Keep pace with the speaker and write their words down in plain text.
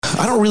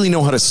I don't really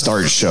know how to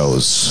start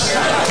shows.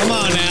 Come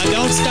on now,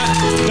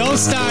 don't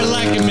start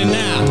liking me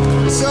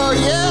now. So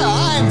yeah,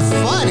 I'm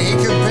funny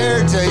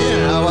compared to,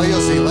 well, you'll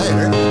see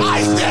later.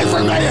 I stand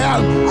for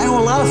mayhem! I know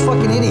a lot of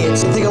fucking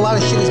idiots think a lot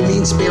of shit is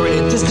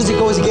mean-spirited just because it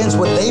goes against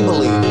what they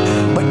believe.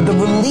 But the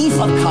relief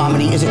of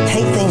comedy is it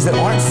takes things that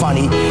aren't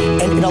funny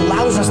and it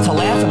allows us to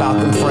laugh about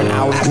them for an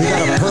hour. We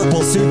got a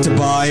purple suit to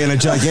buy and a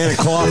gigantic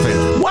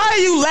coffin. Why are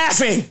you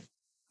laughing?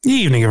 Good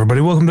evening,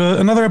 everybody. Welcome to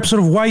another episode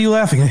of Why You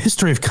Laughing, a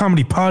History of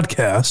Comedy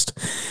podcast.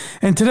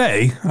 And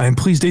today, I am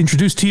pleased to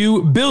introduce to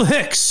you Bill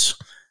Hicks,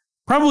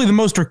 probably the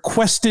most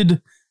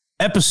requested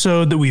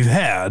episode that we've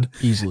had.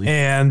 Easily.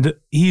 And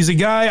he's a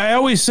guy, I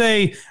always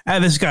say,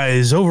 this guy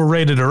is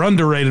overrated or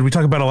underrated. We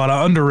talk about a lot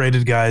of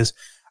underrated guys.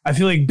 I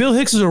feel like Bill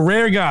Hicks is a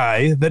rare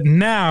guy that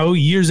now,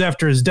 years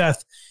after his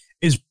death,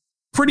 is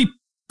pretty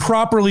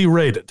properly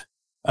rated.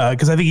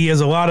 Because I think he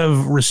has a lot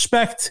of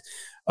respect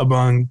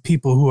among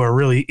people who are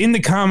really into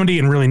comedy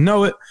and really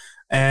know it.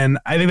 And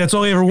I think that's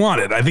all he ever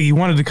wanted. I think he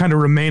wanted to kind of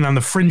remain on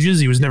the fringes.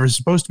 He was never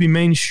supposed to be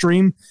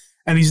mainstream,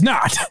 and he's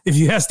not. If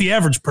you ask the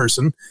average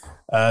person,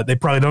 they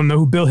probably don't know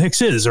who Bill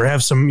Hicks is or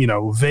have some,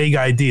 vague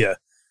idea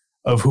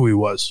of who he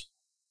was.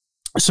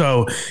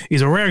 So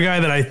he's a rare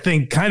guy that I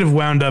think kind of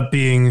wound up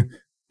being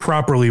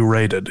properly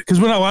rated. Because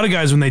when a lot of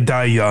guys, when they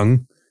die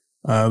young,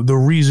 the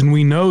reason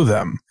we know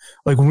them,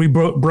 like when we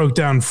broke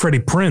down Freddie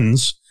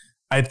Prinze,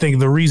 I think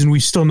the reason we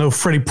still know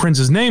Freddie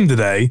Prinze's name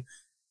today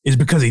is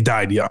because he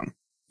died young.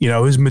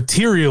 His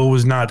material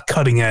was not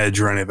cutting edge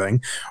or anything.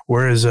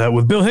 Whereas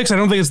with Bill Hicks, I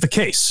don't think it's the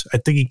case. I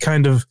think he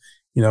kind of,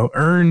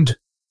 earned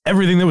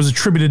everything that was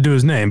attributed to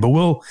his name. But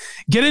we'll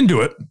get into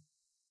it.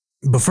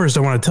 But first, I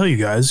want to tell you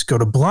guys, go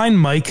to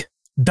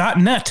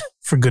blindmike.net,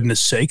 for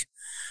goodness sake.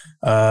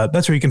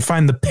 That's where you can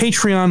find the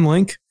Patreon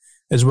link,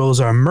 as well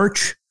as our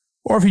merch.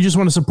 Or if you just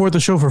want to support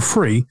the show for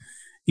free,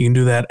 you can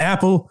do that.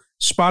 Apple,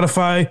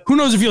 Spotify. Who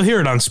knows if you'll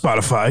hear it on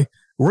Spotify?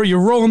 You're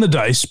rolling the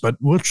dice, but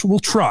we'll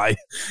try.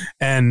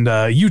 And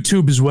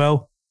YouTube as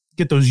well.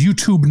 Get those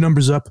YouTube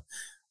numbers up.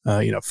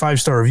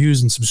 5-star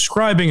reviews and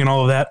subscribing and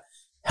all of that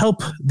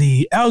help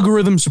the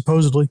algorithm,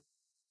 supposedly.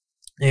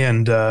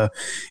 And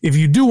if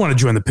you do want to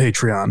join the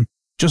Patreon,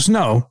 just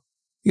know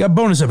you got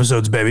bonus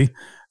episodes, baby.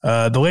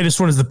 The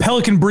latest one is the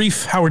Pelican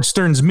Brief, Howard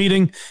Stern's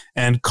meeting,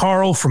 and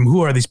Carl from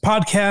Who Are These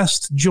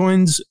Podcasts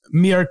joins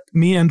me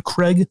and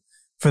Craig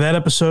for that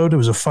episode. It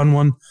was a fun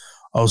one.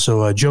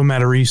 Also, Joe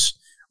Matarese.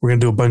 We're going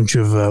to do a bunch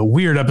of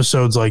weird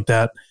episodes like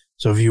that.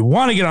 So if you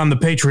want to get on the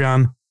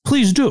Patreon,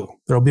 please do.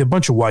 There'll be a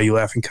bunch of Why You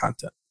Laughing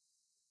content.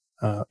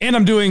 And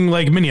I'm doing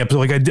like mini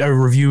episodes. Like I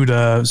reviewed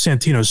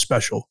Santino's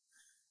special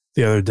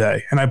the other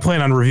day. And I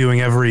plan on reviewing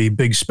every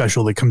big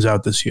special that comes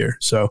out this year.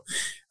 So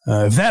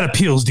if that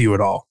appeals to you at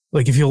all,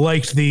 like if you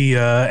liked the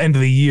end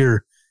of the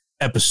year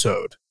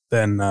episode,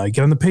 then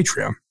get on the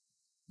Patreon.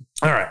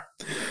 All right.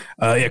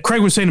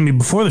 Craig was saying to me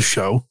before the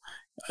show,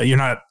 you're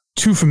not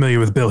too familiar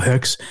with Bill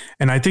Hicks,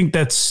 and I think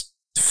that's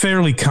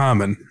fairly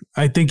common.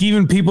 I think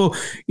even people,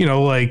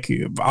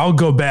 I'll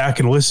go back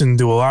and listen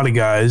to a lot of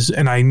guys,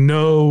 and I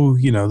know,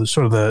 the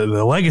sort of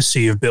the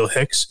legacy of Bill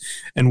Hicks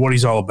and what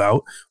he's all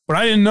about, but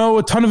I didn't know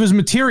a ton of his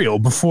material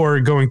before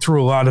going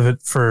through a lot of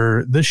it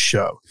for this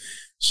show.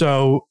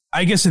 So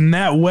I guess in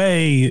that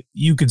way,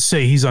 you could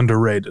say he's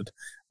underrated.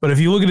 But if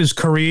you look at his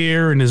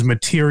career and his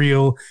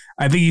material,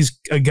 I think he's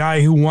a guy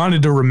who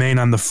wanted to remain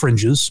on the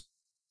fringes.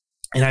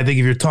 And I think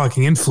if you're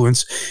talking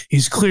influence,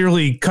 he's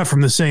clearly cut from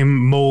the same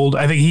mold.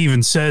 I think he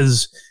even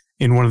says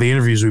in one of the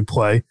interviews we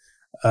play,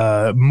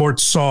 Mort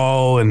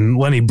Sahl and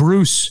Lenny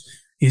Bruce,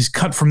 he's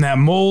cut from that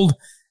mold.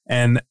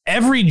 And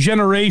every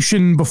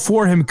generation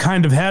before him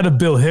kind of had a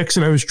Bill Hicks.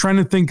 And I was trying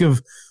to think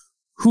of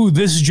who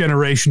this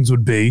generation's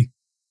would be.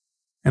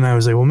 And I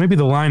was like, well, maybe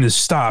the line is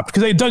stopped.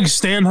 Because Doug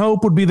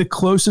Stanhope would be the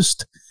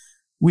closest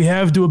we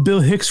have to a Bill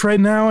Hicks right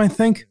now, I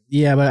think.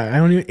 Yeah,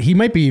 but he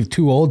might be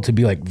too old to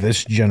be like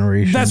this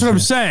generation. That's what I'm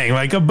saying.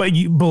 Like, but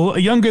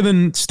younger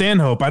than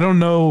Stanhope, I don't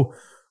know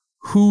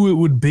who it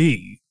would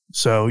be.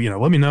 So,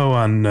 let me know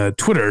on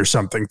Twitter or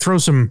something. Throw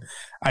some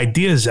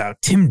ideas out.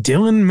 Tim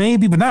Dillon,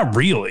 maybe, but not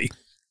really.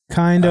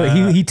 Kind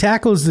of. He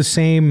tackles the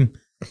same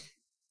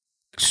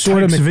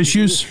sort of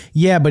issues.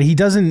 Yeah, but he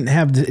doesn't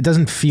have. It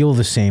doesn't feel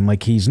the same.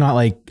 Like he's not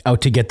like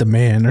out to get the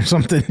man or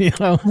something.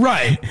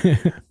 Right,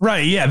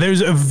 right. Yeah,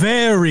 there's a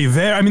very.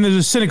 I mean, there's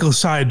a cynical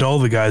side to all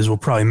the guys we'll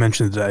probably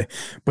mention today,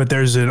 but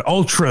there's an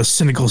ultra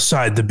cynical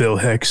side to Bill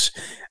Hicks,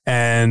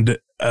 and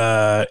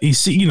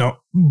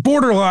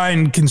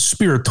borderline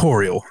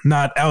conspiratorial,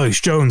 not Alex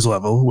Jones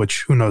level.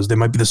 Which who knows? They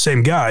might be the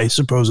same guy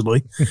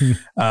supposedly,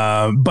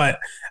 but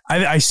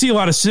I see a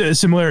lot of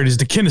similarities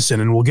to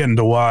Kinison, and we'll get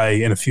into why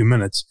in a few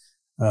minutes.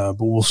 But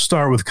we'll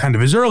start with kind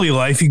of his early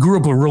life. He grew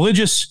up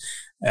religious,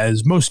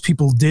 as most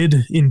people did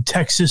in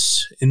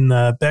Texas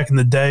back in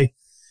the day.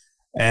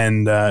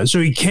 And so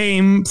he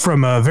came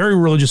from a very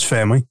religious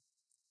family.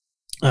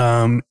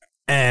 And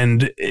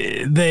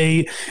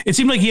it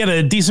seemed like he had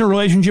a decent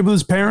relationship with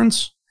his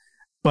parents,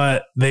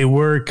 but they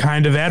were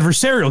kind of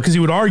adversarial because he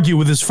would argue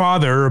with his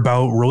father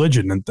about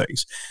religion and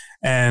things.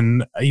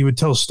 And he would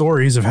tell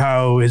stories of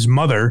how his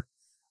mother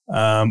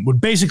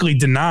would basically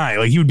deny,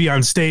 like he would be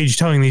on stage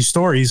telling these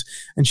stories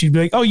and she'd be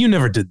like, oh, you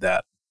never did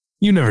that.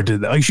 You never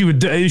did that. Like she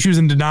was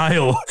in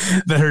denial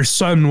that her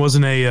son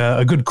wasn't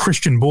a good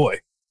Christian boy.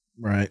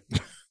 Right.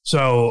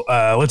 So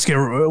let's get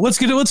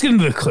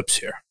into the clips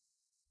here.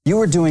 You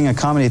were doing a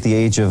comedy at the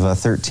age of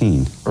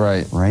 13.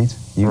 Right. Right?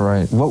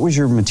 Right. What was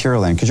your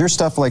material then? Because your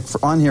stuff, like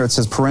on here, it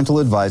says parental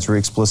advisory,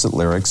 explicit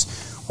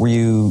lyrics. Were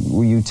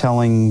you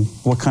telling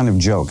what kind of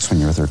jokes when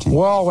you were 13?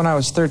 Well, when I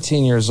was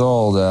 13 years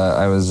old,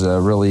 I was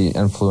really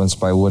influenced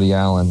by Woody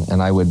Allen,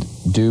 and I would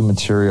do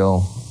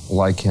material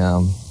like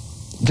him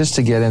just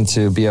to get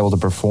into, be able to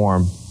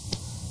perform.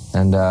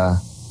 And I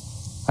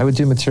would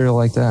do material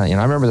like that. You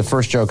know, I remember the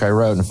first joke I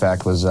wrote, in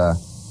fact, was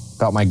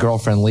about my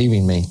girlfriend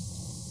leaving me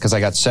because I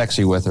got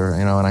sexy with her,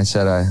 you know, and I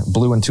said I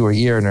blew into her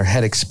ear and her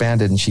head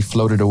expanded and she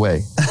floated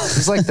away.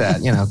 It's like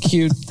that, you know,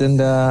 cute. And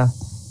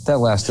that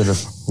lasted a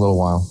little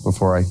while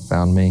before I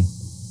found me.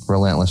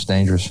 Relentless,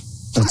 dangerous.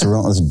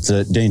 It's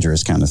a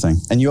dangerous kind of thing.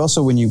 And you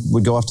also, when you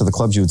would go off to the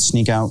clubs, you would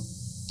sneak out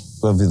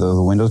of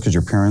the windows because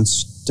your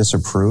parents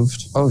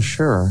disapproved? Oh,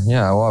 sure.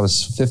 Yeah, well, I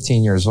was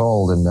 15 years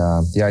old, and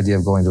the idea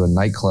of going to a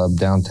nightclub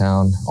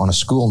downtown on a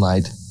school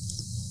night,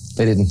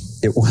 they didn't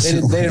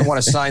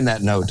want to sign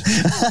that note.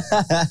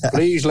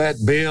 Please let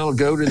Bill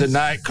go to the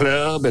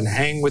nightclub and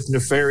hang with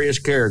nefarious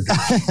characters.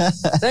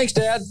 Thanks,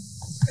 Dad.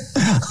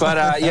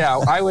 But yeah,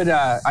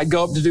 I'd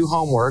go up to do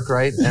homework,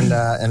 right, and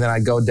then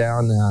I'd go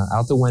down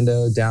out the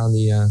window, down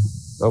the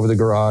over the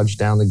garage,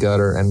 down the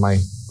gutter, and my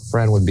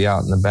friend would be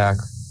out in the back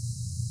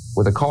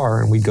with a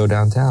car, and we'd go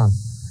downtown.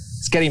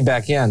 It's getting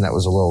back in that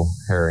was a little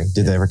hairy.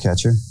 Did they ever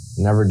catch you?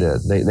 Never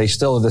did. They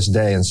still to this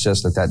day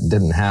insist that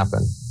didn't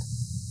happen,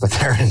 but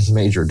they're in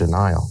major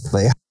denial.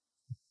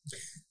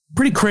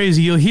 Pretty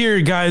crazy. You'll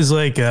hear guys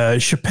like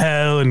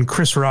Chappelle and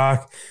Chris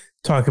Rock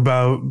talk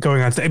about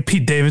going on stage.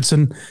 Pete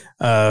Davidson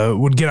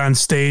would get on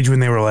stage when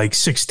they were like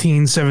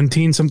 16,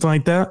 17, something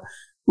like that,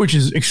 which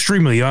is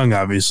extremely young,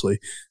 obviously.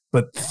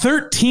 But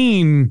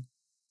 13,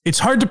 it's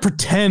hard to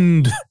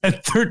pretend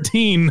at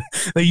 13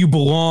 that you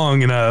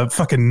belong in a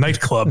fucking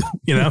nightclub,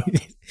 you know?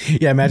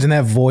 Yeah, imagine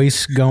that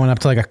voice going up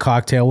to like a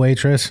cocktail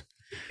waitress.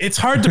 It's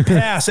hard to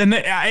pass, and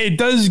it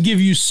does give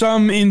you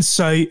some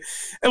insight.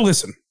 And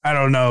listen, I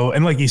don't know.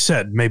 And like you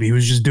said, maybe he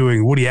was just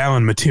doing Woody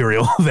Allen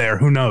material there.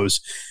 Who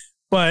knows?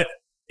 But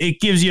it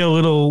gives you a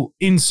little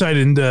insight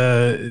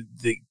into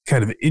the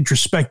kind of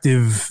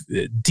introspective,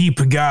 deep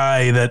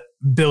guy that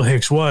Bill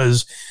Hicks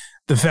was.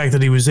 The fact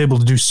that he was able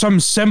to do some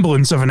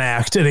semblance of an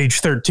act at age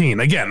 13.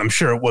 Again, I'm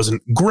sure it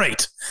wasn't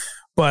great,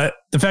 but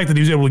the fact that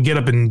he was able to get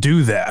up and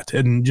do that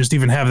and just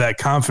even have that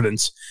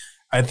confidence,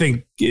 I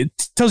think it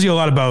tells you a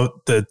lot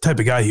about the type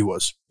of guy he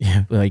was.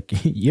 Yeah,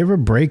 like, you ever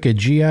break a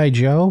G.I.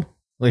 Joe?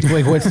 Like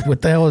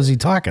what the hell is he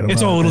talking about?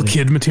 It's all little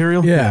kid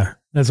material. Yeah.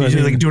 That's what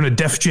he's like doing a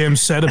Def Jam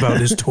set about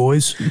his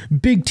toys.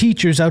 Big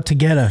teachers out to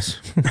get us.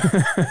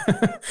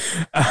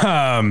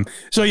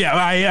 So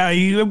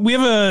yeah, we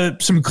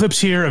have some clips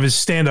here of his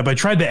stand-up. I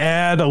tried to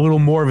add a little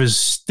more of his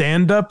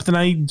stand-up than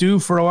I do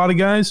for a lot of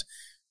guys,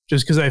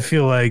 just because I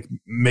feel like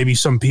maybe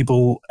some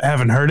people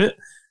haven't heard it.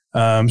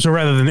 So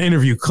rather than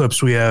interview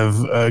clips, we have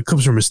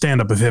clips from his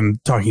stand-up of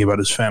him talking about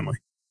his family.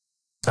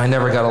 I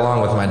never got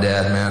along with my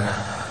dad, man.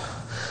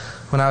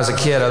 When I was a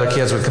kid, other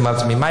kids would come up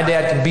to me, my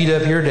dad can beat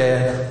up your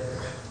dad.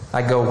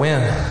 I'd go,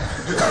 when?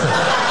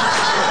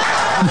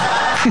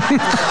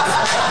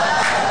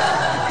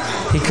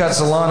 He cuts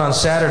the lawn on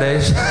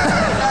Saturdays.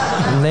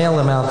 Nail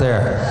him out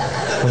there.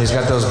 When he's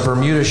got those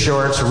Bermuda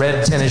shorts,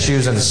 red tennis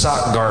shoes, and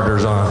sock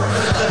garters on.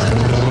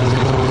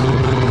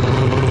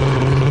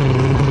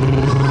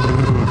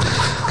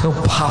 Go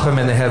pop him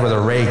in the head with a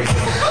rake.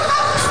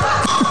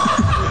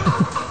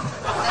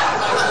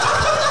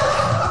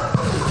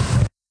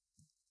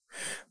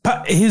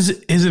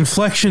 His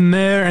inflection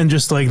there and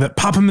just like that,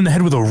 pop him in the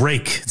head with a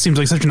rake. It seems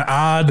like such an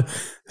odd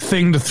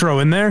thing to throw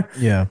in there.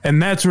 Yeah.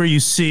 And that's where you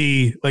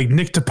see like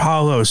Nick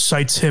DiPaolo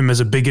cites him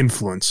as a big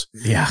influence.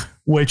 Yeah.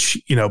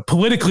 Which, you know,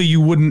 politically you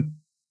wouldn't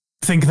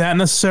think that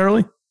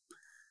necessarily.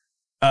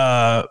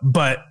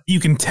 But you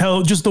can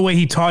tell just the way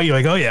he taught you,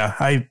 like, oh yeah,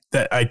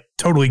 I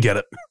totally get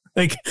it.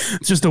 Like,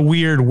 it's just the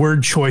weird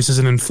word choices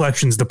and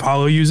inflections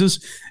DiPaolo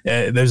uses.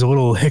 There's a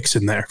little Hicks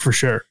in there for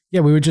sure. Yeah,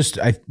 we were just,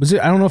 I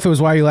don't know if it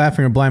was Why Are You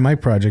Laughing or Blind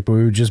Mike Project, but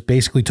we were just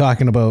basically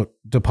talking about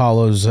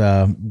DiPaolo's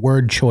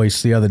word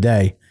choice the other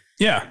day.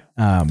 Yeah.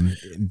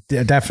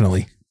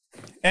 Definitely.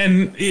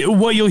 And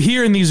what you'll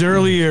hear in these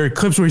earlier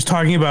clips where he's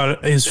talking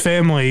about his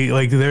family,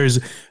 like there's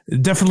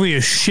definitely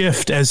a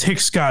shift as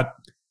Hicks got,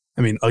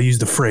 I mean, I'll use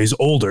the phrase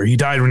older. He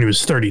died when he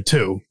was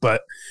 32,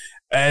 but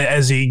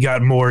as he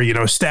got more, you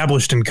know,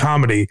 established in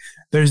comedy,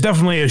 there's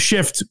definitely a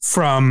shift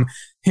from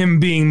him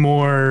being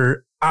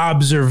more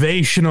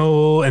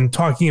observational and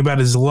talking about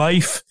his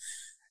life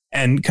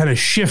and kind of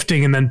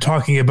shifting and then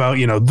talking about,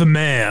 you know, the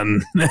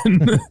man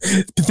and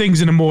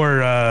things in a more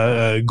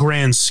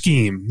grand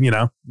scheme, you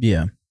know?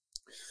 Yeah.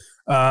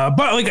 But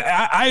like,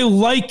 I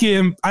like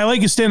him. I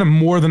like his stand-up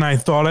more than I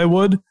thought I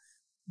would,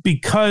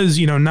 because,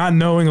 not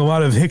knowing a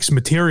lot of Hicks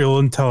material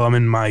until I'm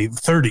in my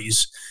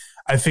 30s,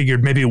 I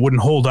figured maybe it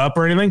wouldn't hold up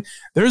or anything.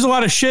 There's a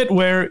lot of shit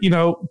where,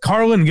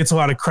 Carlin gets a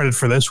lot of credit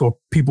for this, where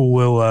people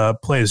will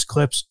play his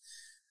clips.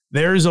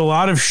 There's a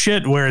lot of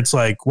shit where it's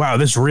like, wow,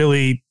 this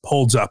really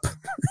holds up,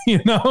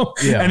 Yeah.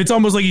 And it's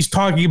almost like he's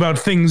talking about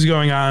things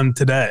going on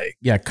today.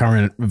 Yeah,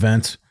 current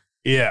events.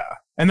 Yeah.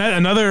 And that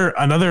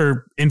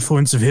another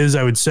influence of his,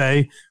 I would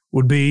say,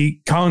 would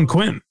be Colin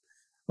Quinn.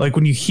 Like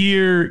when you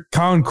hear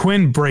Colin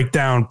Quinn break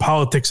down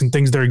politics and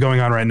things that are going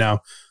on right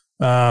now,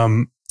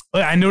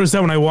 I noticed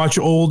that when I watch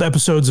old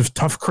episodes of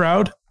Tough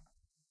Crowd,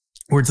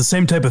 where it's the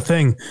same type of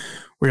thing,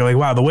 where you're like,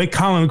 wow, the way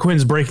Colin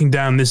Quinn's breaking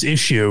down this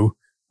issue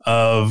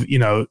of,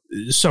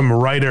 some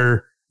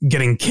writer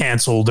getting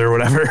canceled or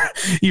whatever,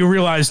 you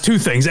realize two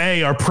things.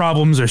 A, our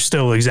problems are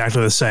still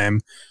exactly the same.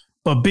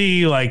 But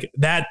B, like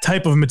that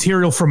type of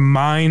material from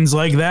minds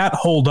like that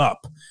hold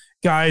up.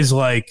 Guys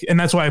like, and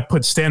that's why I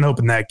put Stanhope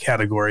in that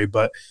category,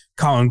 but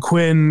Colin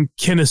Quinn,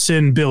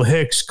 Kinison, Bill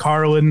Hicks,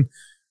 Carlin,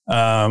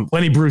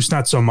 Lenny Bruce,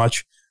 not so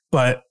much,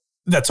 but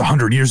that's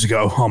 100 years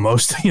ago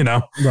almost,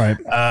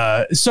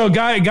 Right. So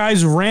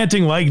guys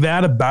ranting like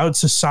that about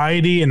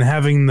society and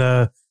having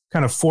the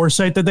kind of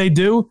foresight that they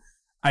do,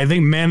 I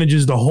think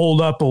manages to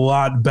hold up a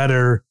lot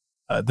better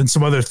than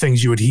some other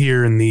things you would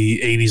hear in the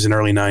 80s and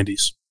early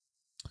 90s.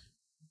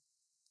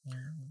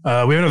 We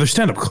have another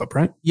stand-up clip,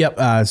 right? Yep.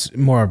 It's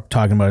more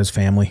talking about his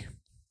family.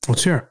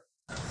 Let's hear it.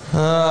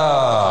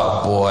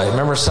 Oh, boy.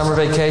 Remember summer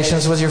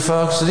vacations with your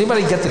folks? Did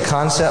anybody get the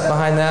concept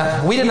behind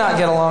that? We did not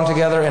get along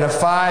together in a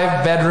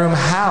 5-bedroom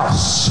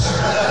house.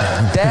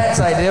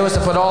 Dad's idea was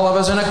to put all of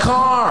us in a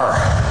car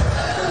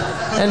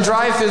and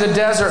drive through the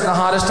desert in the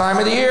hottest time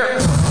of the year.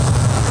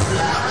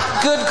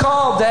 Good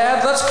call,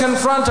 Dad. Let's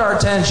confront our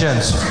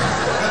tensions.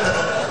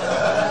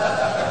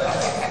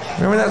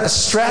 Remember that? Was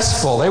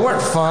stressful. They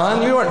weren't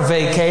fun. You weren't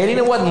vacating.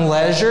 It wasn't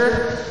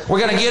leisure. We're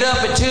going to get up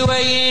at 2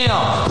 a.m.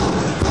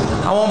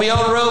 I won't be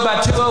on the road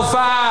by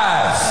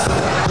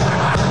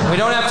 2:05. We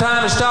don't have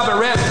time to stop at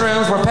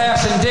restrooms. We're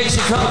passing Dixie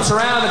cups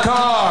around the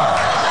car.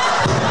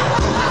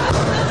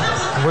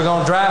 We're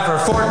going to drive for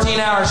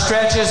 14-hour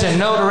stretches in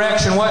no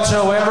direction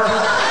whatsoever.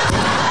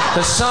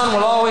 The sun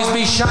will always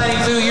be shining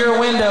through your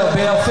window,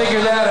 Bill. Figure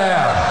that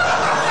out.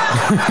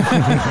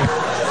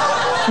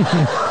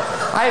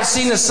 I have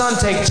seen the sun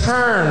take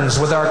turns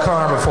with our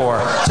car before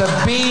to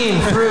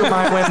beam through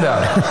my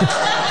window.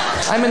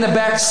 I'm in the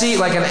back seat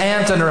like an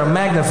ant under a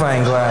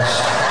magnifying glass.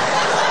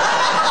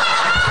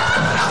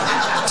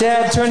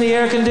 Dad, turn the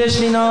air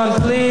conditioning on,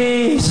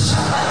 please.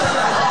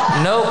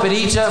 Nope, it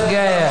eats up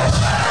gas.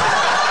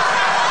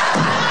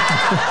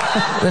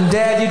 Then,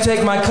 Dad, you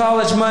take my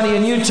college money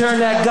and you turn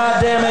that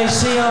goddamn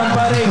AC on,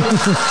 buddy.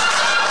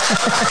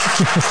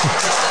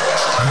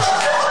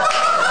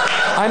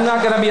 I'm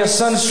not going to be a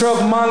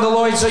sunstroke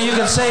mongoloid so you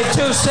can save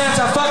 2 cents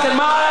a fucking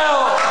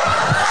mile.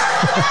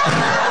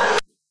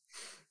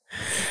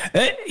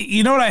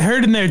 You know what I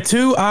heard in there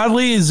too,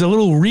 oddly, is a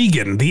little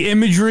Reagan. The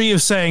imagery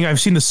of saying,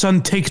 I've seen the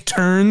sun take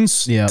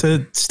turns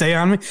to stay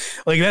on me.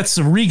 Like that's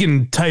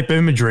Reagan type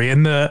imagery.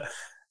 And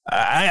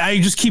I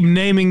just keep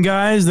naming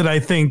guys that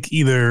I think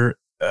either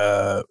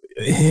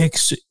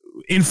Hicks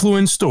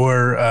influenced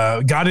or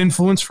got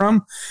influence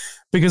from,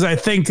 because I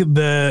think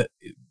the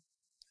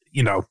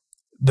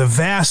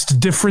vast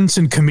difference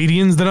in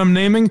comedians that I'm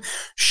naming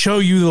show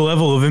you the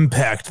level of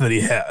impact that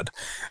he had.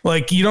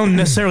 Like, you don't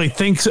necessarily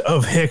think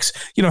of Hicks.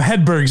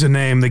 Hedberg's a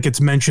name that gets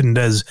mentioned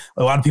as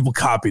a lot of people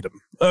copied him.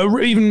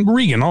 Even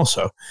Reagan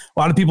also. A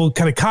lot of people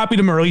kind of copied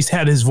him or at least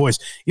had his voice.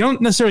 You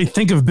don't necessarily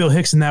think of Bill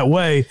Hicks in that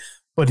way,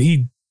 but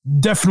he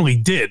definitely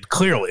did,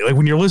 clearly. Like,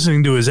 when you're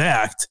listening to his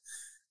act,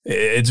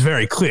 it's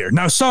very clear.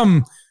 Now,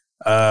 some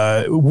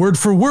word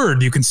for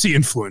word, you can see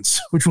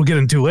influence, which we'll get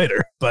into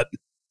later, but...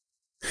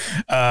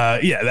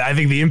 I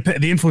think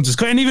the influence is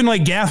clear. And even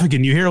like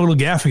Gaffigan, you hear a little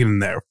Gaffigan in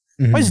there.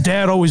 Mm-hmm. Why is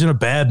Dad always in a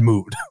bad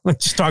mood? Like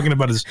just talking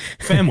about his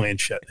family and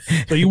shit.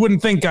 So you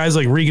wouldn't think guys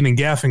like Reagan and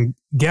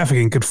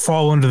Gaffigan could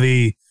fall under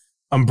the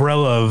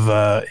umbrella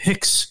of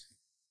Hicks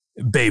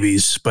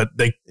babies, but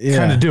they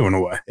kind of do in a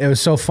way. It was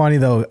so funny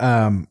though.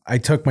 I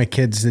took my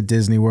kids to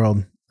Disney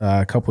World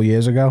a couple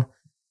years ago,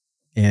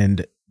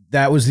 and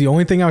that was the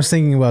only thing I was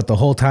thinking about the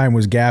whole time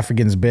was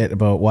Gaffigan's bit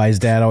about why is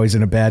Dad always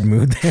in a bad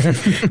mood there,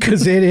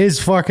 because it is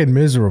fucking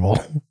miserable.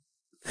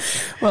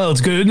 Well,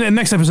 it's good. And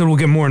next episode, we'll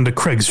get more into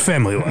Craig's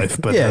family life.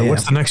 But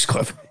what's the next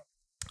clip?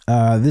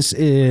 This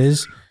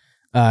is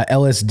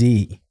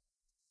LSD.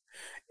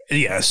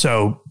 Yeah.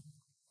 So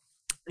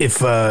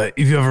if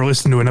you ever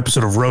listen to an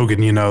episode of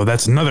Rogan,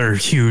 that's another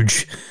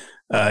huge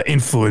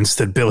influence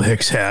that Bill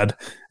Hicks had.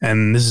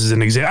 And this is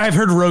an example. I've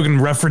heard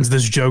Rogan reference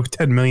this joke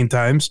 10 million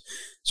times.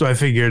 So I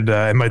figured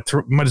I might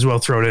as well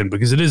throw it in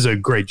because it is a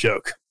great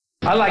joke.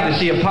 I'd like to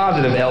see a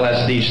positive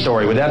LSD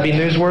story. Would that be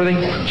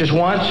newsworthy? Just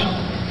once?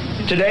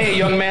 Today, a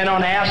young man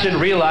on acid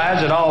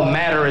realized that all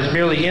matter is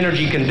merely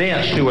energy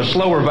condensed to a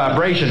slower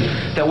vibration,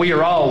 that we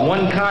are all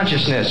one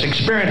consciousness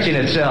experiencing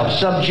itself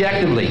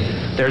subjectively.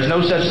 There's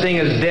no such thing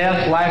as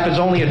death. Life is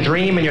only a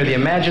dream, and you're the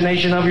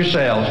imagination of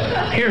yourselves.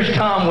 Here's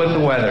Tom with the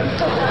weather.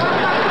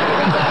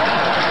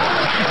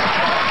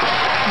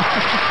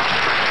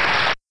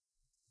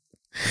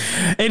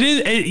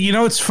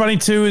 It's funny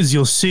too, is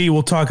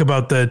we'll talk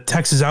about the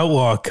Texas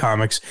Outlaw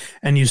comics,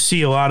 and you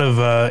see a lot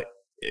of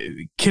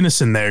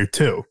Kinison there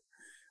too,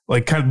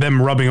 like kind of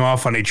them rubbing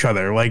off on each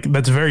other. Like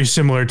that's very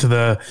similar to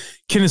the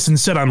Kinison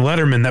set on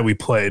Letterman that we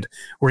played,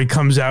 where he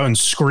comes out and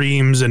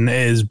screams and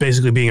is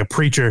basically being a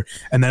preacher,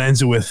 and then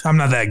ends it with, "I'm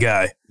not that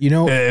guy."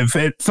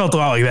 It felt a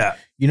lot like that.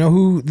 You know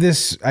who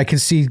this I can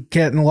see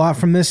getting a lot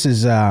from this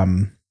is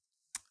Ron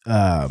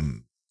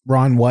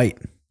White.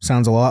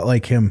 Sounds a lot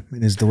like him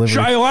in his delivery.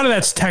 Sure, a lot of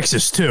that's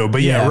Texas too,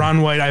 but yeah.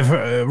 Ron White.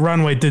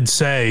 Ron White did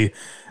say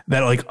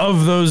that, like,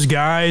 of those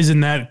guys in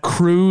that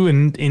crew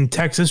in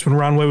Texas when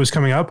Ron White was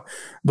coming up,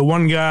 the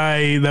one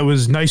guy that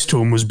was nice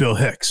to him was Bill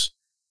Hicks.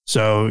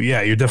 So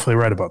yeah, you're definitely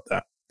right about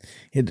that.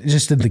 It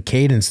just did the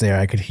cadence there.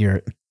 I could hear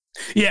it.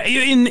 Yeah,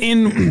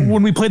 in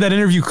when we played that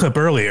interview clip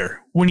earlier,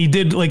 when he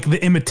did like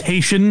the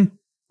imitation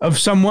of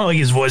someone, like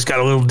his voice got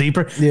a little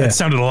deeper. Yeah, it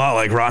sounded a lot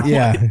like Ron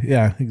White.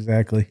 Yeah,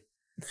 exactly.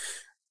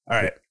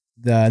 All right.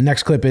 The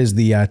next clip is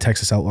the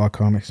Texas Outlaw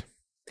comics.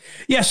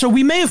 Yeah, so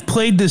we may have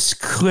played this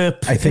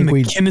clip in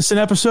the Kinison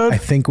episode. I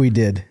think we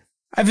did.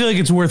 I feel like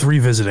it's worth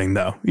revisiting,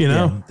 though.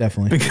 Yeah,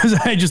 definitely. Because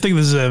I just think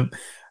this is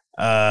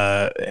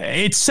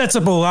it sets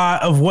up a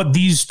lot of what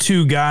these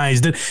two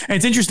guys did. And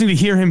it's interesting to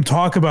hear him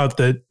talk about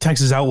the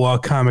Texas Outlaw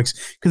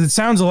comics, because it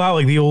sounds a lot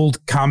like the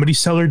old Comedy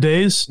Cellar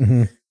days,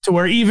 to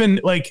where even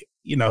like,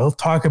 he'll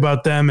talk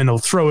about them and he'll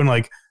throw in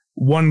like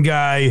one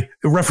guy,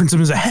 reference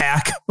him as a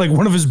hack, like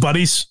one of his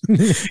buddies,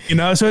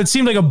 so it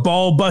seemed like a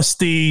ball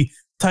busty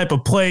type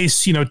of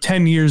place,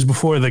 10 years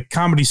before the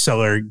Comedy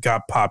Cellar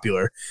got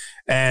popular.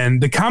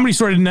 And the Comedy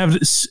Store didn't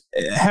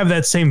have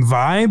that same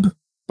vibe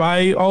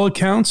by all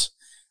accounts.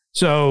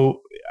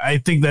 So I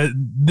think that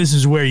this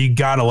is where you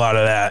got a lot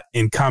of that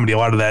in comedy, a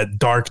lot of that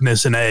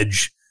darkness and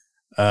edge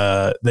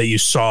that you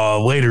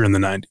saw later in the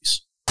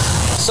 90s.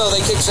 So they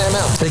kicked Sam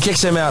out. They kicked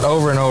Sam out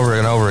over and over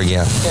and over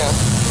again. Yeah.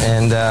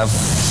 And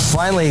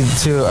finally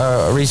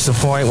to reach the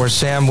point where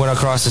Sam went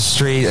across the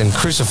street and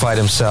crucified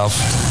himself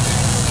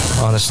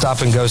on a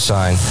stop and go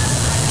sign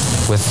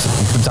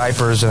with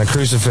diapers and a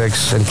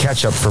crucifix and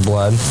ketchup for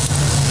blood.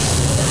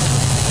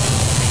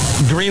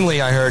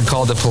 Greenlee, I heard,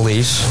 called the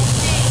police.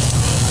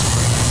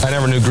 I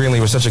never knew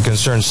Greenlee was such a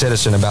concerned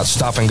citizen about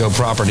stop and go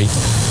property.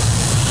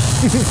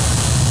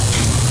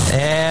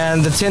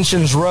 And the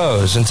tensions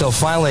rose until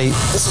finally.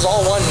 This is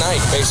all one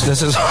night, basically.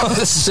 This is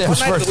Sam's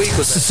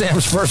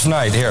Sam's first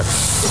night here.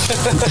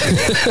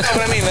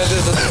 I mean,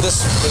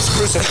 this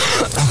crucifix.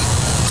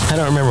 I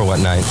don't remember what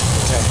night.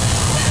 Okay,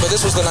 but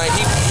this was the night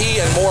he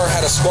and Moore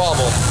had a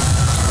squabble,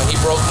 and he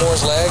broke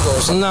Moore's leg,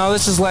 or something. No,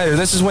 this is later.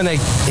 This is when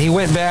he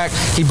went back.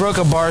 He broke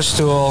a bar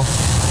stool,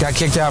 got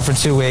kicked out for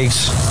 2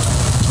 weeks.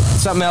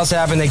 Something else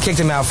happened. They kicked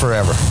him out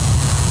forever.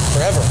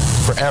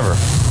 Forever.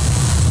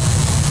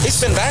 He's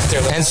been back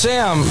there, though. And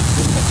Sam,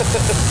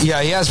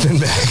 yeah, he has been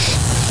back.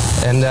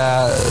 And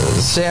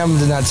Sam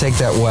did not take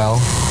that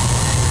well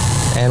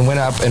and went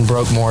up and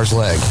broke Moore's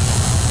leg.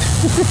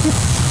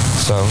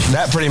 So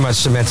that pretty much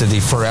cemented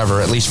the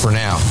forever, at least for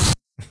now.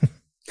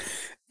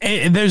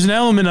 There's an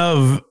element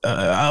of,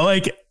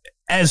 like,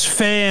 as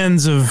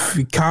fans of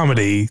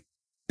comedy,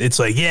 it's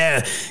like,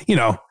 yeah,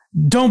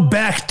 don't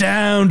back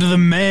down to the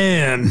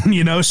man,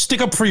 stick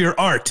up for your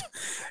art.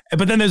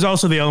 But then there's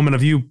also the element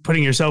of you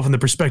putting yourself in the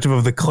perspective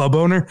of the club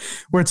owner,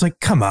 where it's like,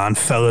 come on,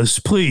 fellas,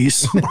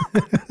 please.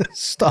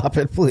 Stop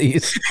it,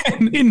 please.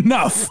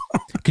 Enough.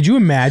 Could you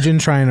imagine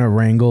trying to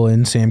wrangle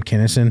in Sam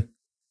Kinison?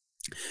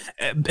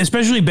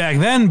 Especially back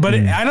then, but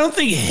I don't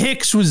think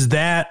Hicks was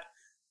that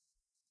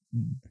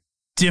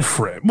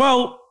different.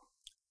 Well,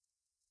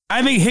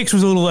 I think Hicks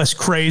was a little less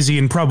crazy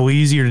and probably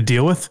easier to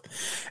deal with.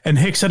 And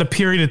Hicks had a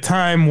period of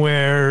time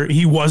where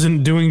he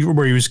wasn't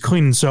where he was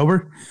clean and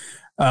sober.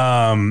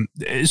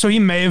 So he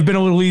may have been a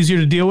little easier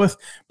to deal with,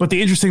 but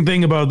the interesting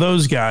thing about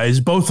those guys,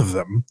 both of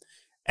them,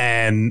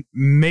 and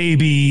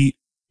maybe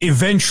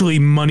eventually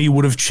money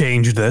would have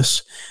changed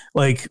this.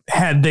 Like,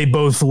 had they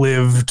both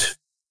lived,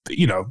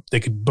 they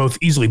could both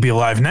easily be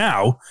alive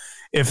now.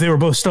 If they were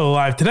both still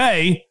alive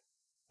today,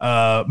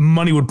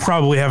 money would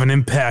probably have an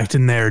impact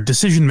in their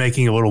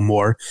decision-making a little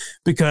more,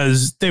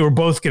 because they were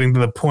both getting to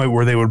the point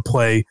where they would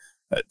play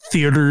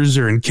theaters,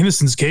 or in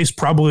Kinison's case,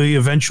 probably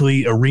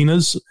eventually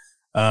arenas.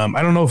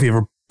 I don't know if he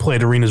ever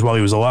played arenas while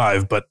he was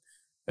alive, but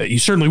he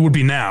certainly would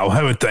be now,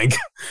 I would think.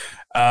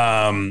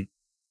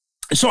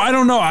 So I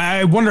don't know.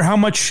 I wonder how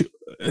much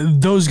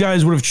those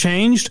guys would have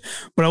changed,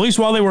 but at least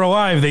while they were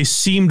alive, they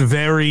seemed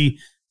very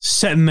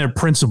set in their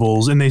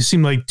principles, and they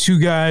seemed like two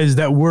guys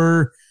that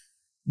were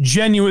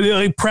genuine.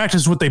 They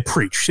practiced what they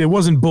preached. It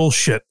wasn't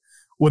bullshit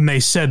when they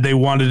said they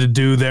wanted to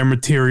do their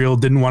material,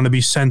 didn't want to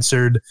be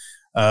censored,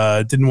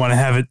 didn't want to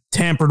have it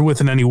tampered with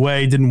in any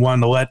way, didn't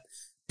want to let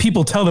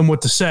people tell them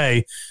what to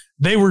say,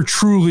 they were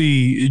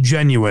truly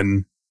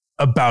genuine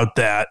about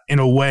that in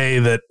a way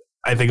that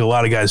I think a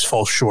lot of guys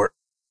fall short.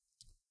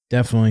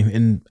 Definitely.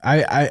 And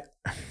I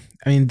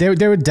mean, they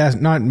were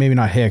maybe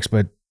not Hicks,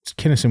 but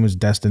Kinison was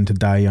destined to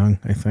die young,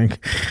 I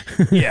think.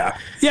 Yeah.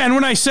 And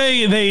when I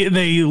say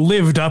they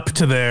lived up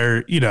to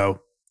their,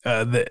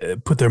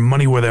 put their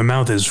money where their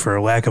mouth is, for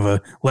lack of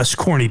a less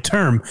corny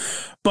term,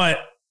 but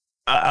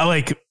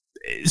like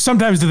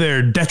sometimes to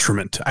their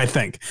detriment, I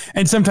think.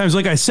 And sometimes,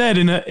 like I said,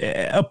 in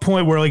a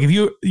point where like if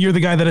you're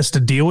the guy that has to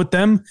deal with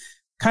them,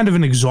 kind of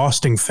an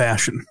exhausting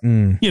fashion,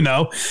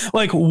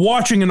 like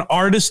watching an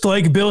artist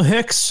like Bill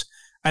Hicks,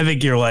 I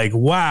think you're like,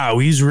 wow,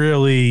 he's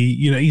really,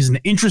 he's an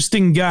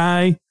interesting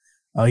guy.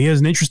 He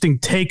has an interesting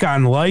take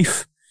on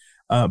life.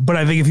 But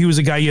I think if he was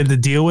a guy you had to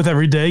deal with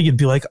every day, you'd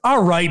be like,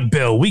 all right,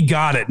 Bill, we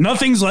got it.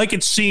 Nothing's like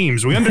it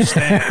seems. We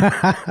understand.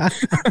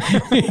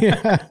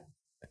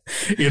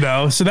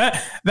 So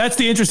that's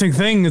the interesting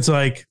thing. It's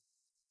like,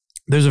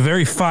 there's a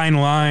very fine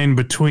line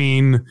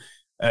between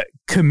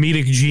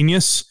comedic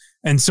genius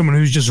and someone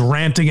who's just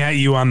ranting at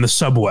you on the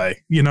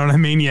subway. You know what I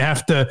mean? You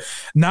have to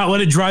not let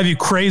it drive you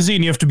crazy,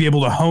 and you have to be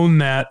able to hone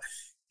that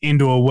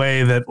into a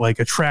way that like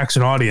attracts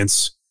an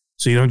audience,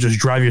 so you don't just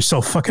drive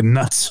yourself fucking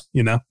nuts,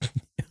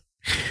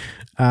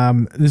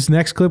 This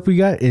next clip we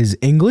got is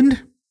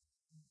England.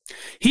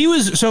 He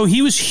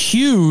was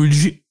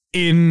huge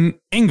in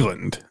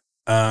England.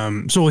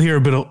 So we'll hear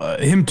a bit of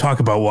him talk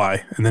about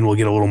why, and then we'll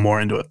get a little more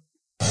into it.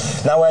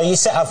 Now, you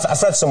said,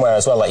 I've read somewhere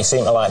as well that you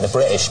seem to like the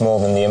British more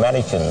than the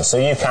Americans. So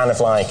you kind of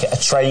like a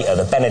traitor,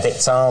 the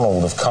Benedict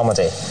Arnold of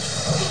comedy.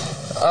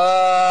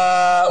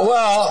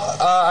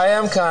 I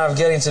am kind of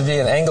getting to be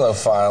an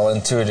Anglophile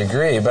and to a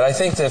degree, but I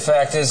think the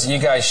fact is you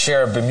guys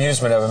share a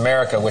bemusement of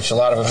America, which a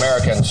lot of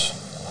Americans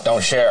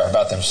don't share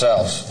about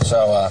themselves.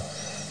 So,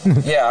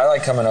 yeah, I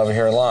like coming over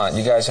here a lot.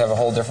 You guys have a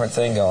whole different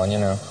thing going,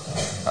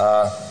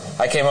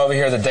 I came over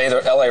here the day the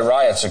LA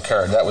riots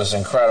occurred. That was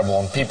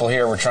incredible. And people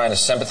here were trying to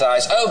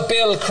sympathize. Oh,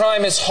 Bill,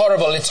 crime is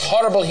horrible. It's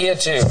horrible here,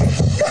 too.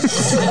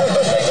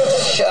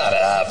 Shut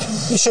up.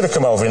 You should have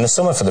come over in the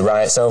summer for the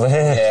riots over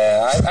here.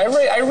 Yeah,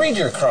 I read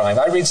your crime.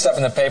 I read stuff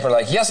in the paper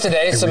like,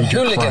 yesterday, some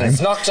hooligans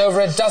knocked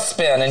over a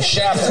dustbin in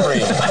Shaftesbury.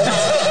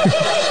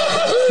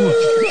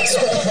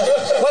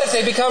 What if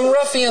they become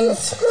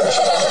ruffians?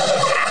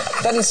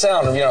 Doesn't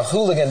sound,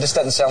 hooligan just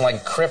doesn't sound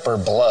like Crip or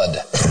Blood.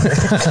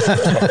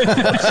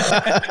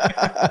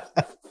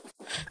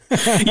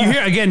 You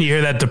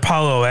hear that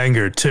DePaulo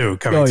anger too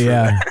coming through.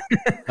 Yeah.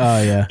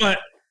 Oh yeah. But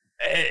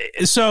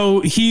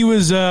so he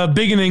was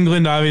big in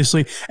England,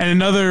 obviously, and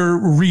another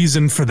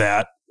reason for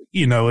that,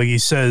 like he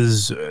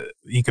says,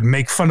 he could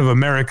make fun of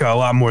America a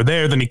lot more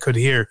there than he could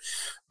here.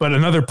 But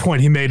another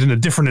point he made in a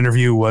different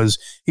interview was,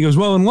 he goes,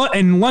 well,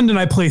 in London,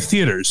 I play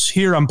theaters.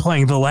 Here, I'm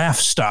playing the Laugh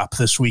Stop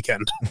this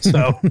weekend.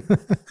 So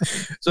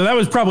that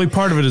was probably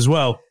part of it as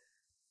well.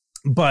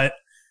 But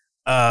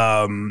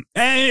and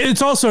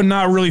it's also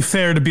not really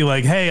fair to be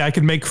like, hey, I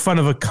can make fun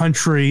of a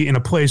country in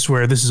a place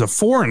where this is a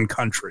foreign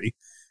country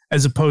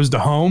as opposed to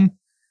home.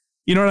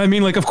 You know what I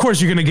mean? Like, of course,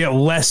 you're going to get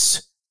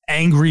less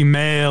angry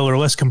mail or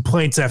less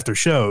complaints after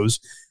shows.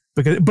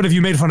 But if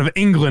you made fun of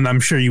England, I'm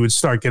sure you would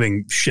start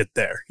getting shit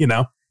there,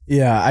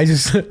 Yeah,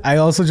 I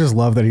also just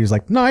love that he was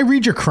like, no, I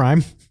read your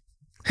crime.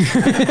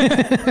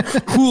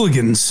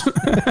 Hooligans.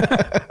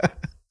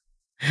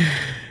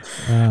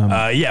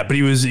 But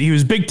he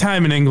was big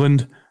time in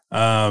England.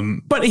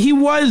 But he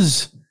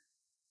was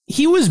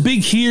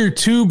big here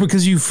too,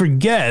 because you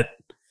forget,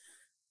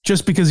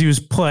 just because he was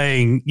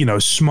playing,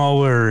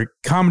 smaller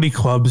comedy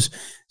clubs,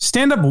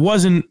 stand-up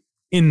wasn't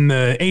in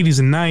the 80s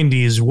and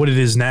 90s what it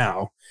is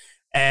now.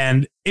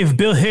 And if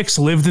Bill Hicks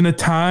lived in a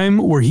time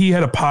where he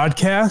had a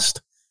podcast,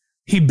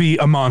 he'd be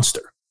a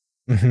monster.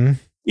 Mm-hmm.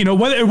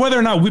 Whether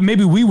or not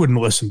maybe we wouldn't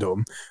listen to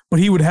him, but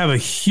he would have a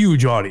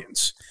huge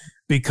audience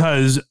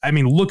because,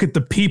 look at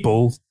the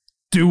people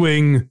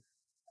doing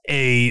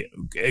a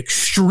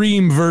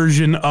extreme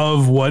version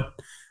of what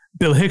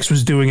Bill Hicks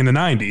was doing in the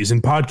 90s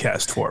in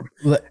podcast form.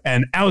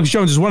 And Alex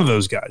Jones is one of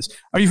those guys.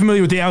 Are you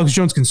familiar with the Alex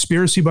Jones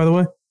conspiracy, by the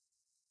way?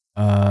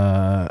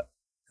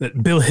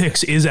 That Bill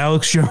Hicks is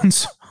Alex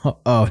Jones?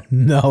 Oh,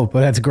 no,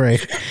 but that's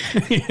great.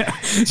 Yeah.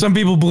 Some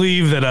people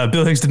believe that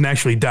Bill Hicks didn't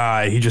actually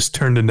die. He just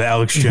turned into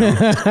Alex Jones.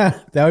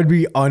 That would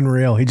be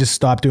unreal. He just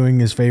stopped doing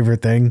his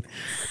favorite thing.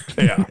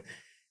 Yeah.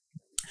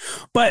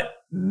 But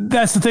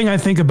that's the thing I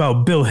think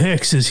about Bill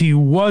Hicks is he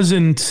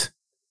wasn't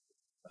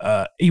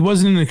an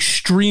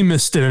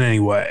extremist in any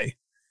way.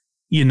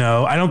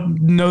 I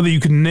don't know that you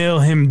can nail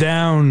him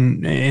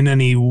down in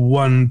any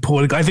one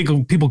political. I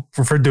think people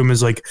referred to him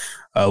as like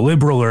a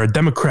liberal or a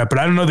Democrat, but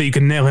I don't know that you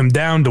can nail him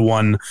down to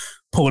one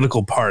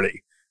political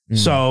party. Mm.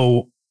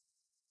 So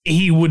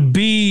he would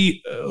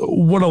be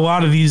what a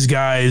lot of these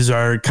guys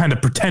are kind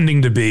of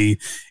pretending to be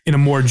in a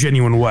more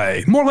genuine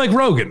way, more like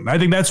Rogan. I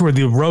think that's where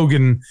the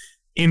Rogan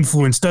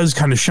influence does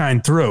kind of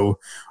shine through,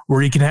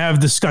 where he can have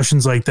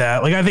discussions like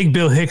that. Like I think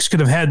Bill Hicks could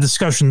have had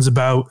discussions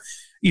about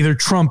either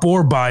Trump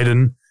or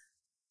Biden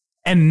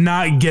and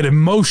not get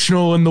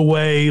emotional in the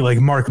way like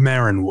Mark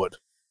Maron would.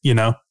 you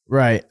know?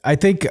 Right. I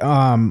think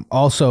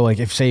also, like,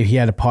 if say he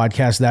had a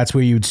podcast, that's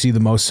where you'd see the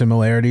most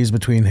similarities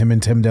between him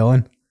and Tim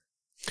Dillon.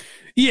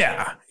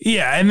 Yeah.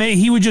 Yeah. And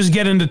he would just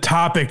get into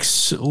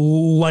topics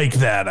like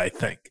that, I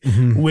think.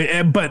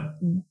 But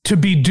to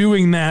be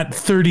doing that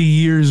 30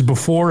 years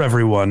before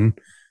everyone,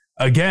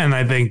 again,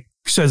 I think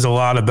says a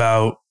lot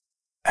about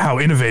how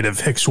innovative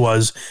Hicks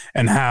was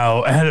and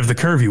how ahead of the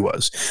curve he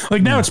was.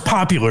 Like, now it's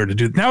popular to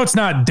do. Now it's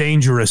not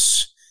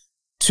dangerous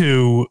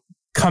to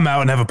come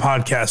out and have a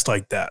podcast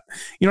like that.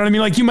 You know what I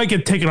mean? Like, you might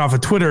get taken off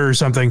of Twitter or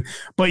something,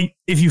 but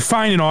if you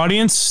find an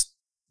audience,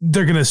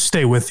 they're going to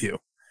stay with you.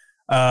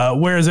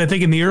 Whereas I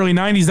think in the early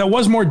 90s, that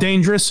was more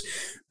dangerous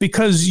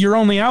because your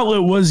only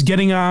outlet was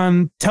getting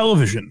on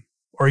television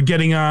or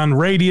getting on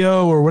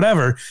radio or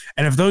whatever.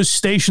 And if those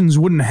stations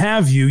wouldn't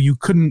have you, you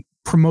couldn't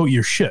promote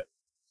your shit.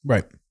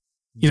 Right.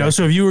 You know,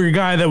 so if you were a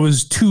guy that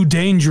was too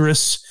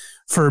dangerous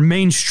for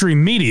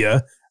mainstream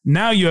media,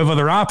 now you have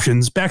other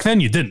options. Back then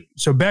you didn't.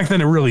 So back then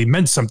it really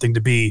meant something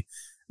to be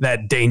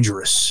that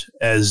dangerous,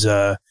 as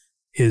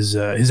his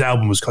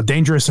album was called.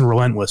 Dangerous and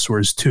Relentless were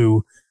his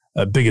two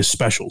biggest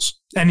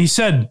specials. And he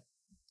said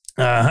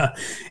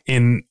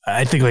in,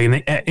 I think, like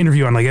an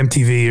interview on like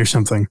MTV or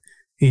something,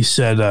 he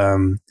said,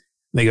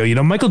 they go, you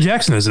know, Michael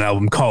Jackson has an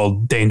album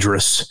called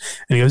Dangerous.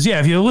 And he goes, yeah,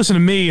 if you listen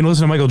to me and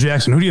listen to Michael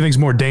Jackson, who do you think is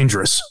more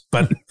dangerous?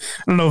 But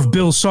I don't know if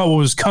Bill saw what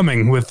was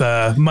coming with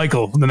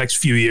Michael in the next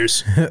few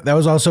years. That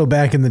was also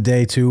back in the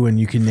day, too, when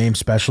you can name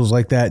specials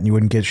like that and you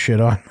wouldn't get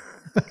shit on.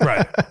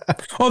 Right.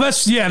 Oh,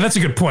 that's a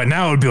good point.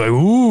 Now it would be like,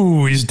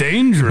 ooh, he's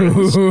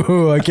dangerous.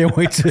 Ooh, I can't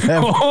wait to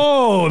have.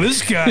 Oh,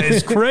 this guy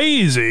is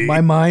crazy.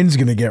 My mind's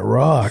going to get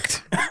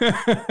rocked.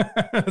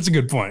 That's a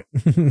good point.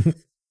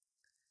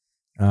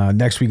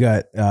 Next, we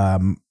got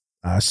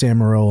Sam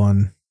Morril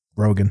on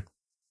Rogan.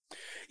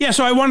 Yeah,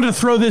 so I wanted to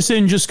throw this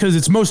in just because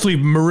it's mostly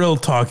Morril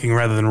talking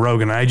rather than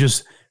Rogan. I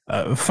just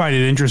find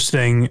it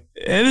interesting.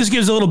 And this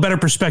gives a little better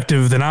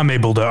perspective than I'm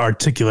able to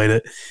articulate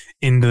it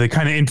into the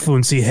kind of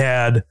influence he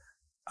had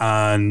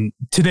on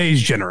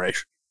today's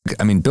generation.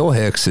 I mean, Bill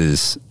Hicks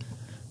he's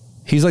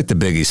like the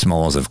Biggie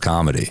Smalls of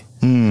comedy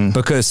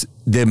because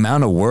the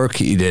amount of work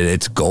he did,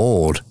 it's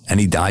gold, and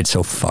he died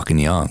so fucking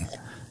young.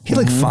 He had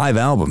like 5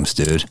 albums,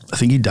 dude. I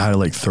think he died at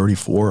like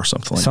 34 or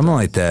something like Something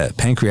like that.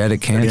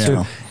 Pancreatic cancer.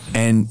 Yeah.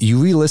 And you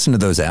re-listen to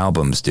those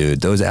albums, dude.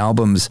 Those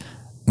albums,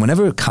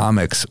 whenever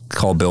comics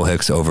call Bill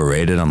Hicks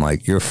overrated, I'm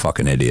like, you're a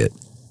fucking idiot.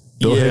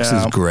 Bill Hicks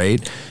is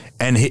great.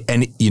 And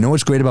you know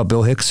what's great about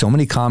Bill Hicks? So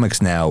many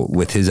comics now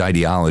with his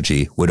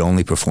ideology would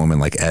only perform in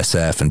like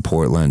SF and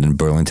Portland and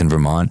Burlington,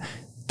 Vermont.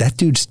 That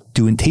dude's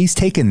he's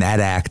taken that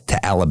act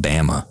to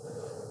Alabama.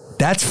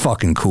 That's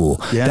fucking cool.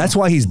 Yeah. That's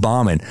why he's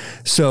bombing.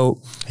 So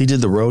he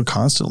did the road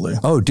constantly.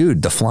 Oh,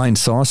 dude, the Flying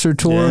Saucer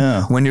tour.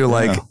 Yeah. When you're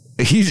like,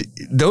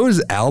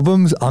 those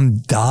albums, I'm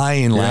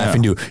dying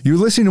laughing to. You're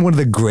listening to one of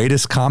the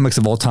greatest comics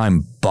of all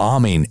time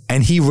bombing,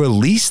 and he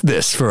released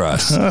this for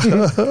us.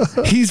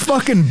 He's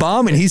fucking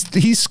bombing.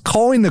 He's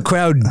calling the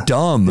crowd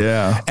dumb.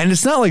 Yeah. And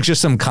it's not like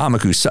just some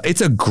comic it's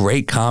a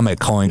great comic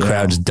calling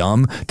crowds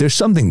dumb. There's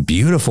something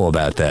beautiful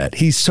about that.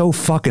 He's so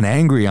fucking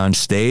angry on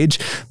stage,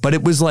 but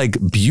it was like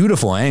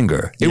beautiful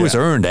anger. It was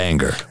earned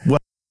anger.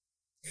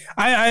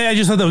 I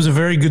just thought that was a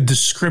very good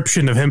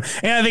description of him.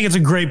 And I think it's a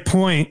great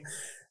point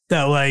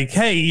that, like,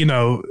 hey, you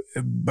know,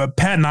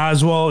 Patton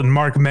Oswalt and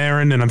Mark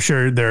Maron, and I'm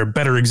sure there are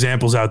better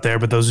examples out there,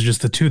 but those are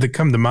just the two that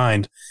come to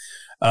mind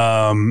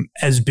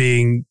as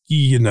being,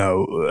 you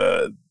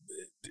know,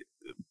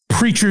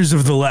 preachers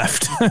of the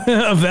left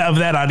of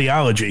that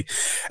ideology.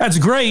 That's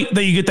great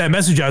that you get that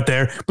message out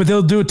there, but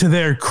they'll do it to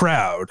their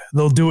crowd.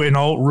 They'll do it in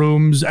alt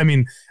rooms. I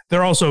mean,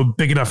 they're also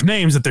big enough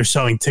names that they're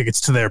selling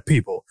tickets to their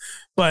people,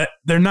 but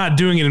they're not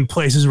doing it in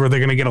places where they're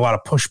going to get a lot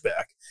of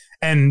pushback.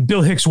 And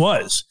Bill Hicks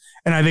was.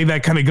 And I think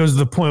that kind of goes to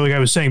the point, like I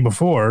was saying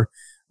before,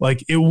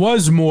 like it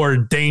was more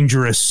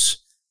dangerous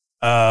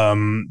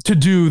to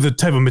do the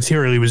type of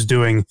material he was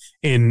doing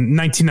in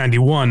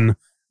 1991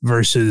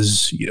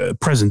 versus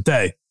present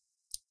day.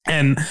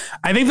 And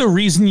I think the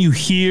reason you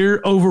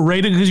hear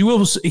overrated, because you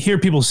will hear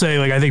people say,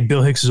 like, I think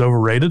Bill Hicks is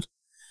overrated.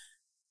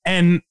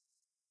 And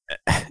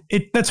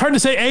that's hard to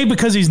say,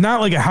 because he's not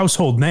like a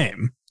household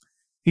name.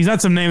 He's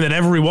not some name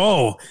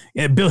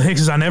that Bill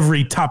Hicks is on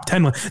every top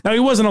 10 list. Now, he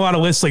wasn't a lot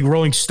of lists, like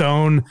Rolling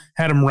Stone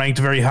had him ranked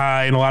very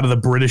high, and a lot of the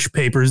British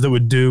papers that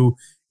would do,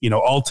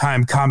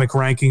 all-time comic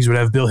rankings would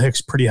have Bill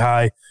Hicks pretty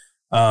high.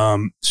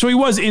 So he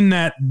was in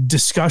that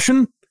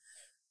discussion.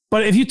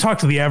 But if you talk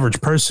to the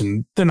average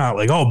person, they're not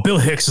like, oh, Bill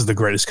Hicks is the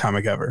greatest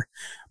comic ever.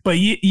 But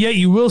yet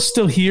you will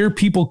still hear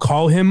people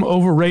call him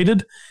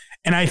overrated.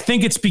 And I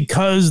think it's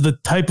because the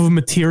type of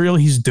material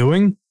he's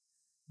doing,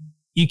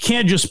 you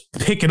can't just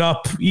pick it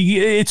up.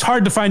 It's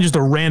hard to find just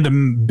a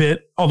random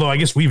bit, although I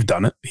guess we've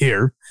done it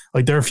here.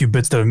 Like there are a few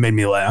bits that have made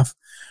me laugh.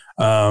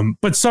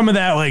 But some of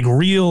that like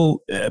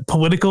real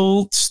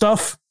political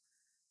stuff,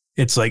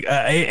 it's like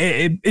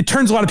it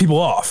turns a lot of people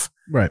off.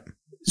 Right.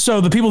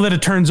 So the people that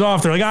it turns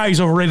off, they're like, he's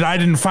overrated. I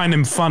didn't find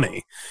him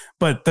funny.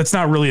 But that's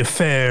not really a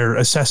fair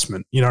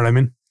assessment. You know what I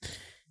mean?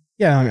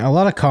 Yeah, a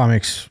lot of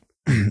comics,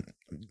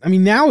 I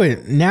mean, now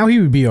he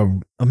would be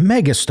a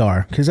mega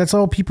star because that's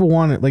all people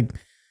want. Like,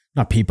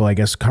 not people, I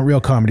guess.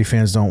 Real comedy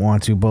fans don't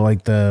want to, but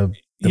like the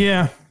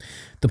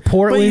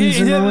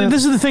Portlands.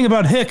 This is the thing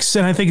about Hicks,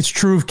 and I think it's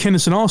true of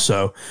Kinison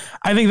also.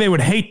 I think they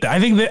would hate that.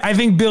 I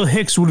think Bill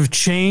Hicks would have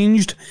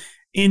changed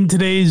in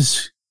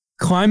today's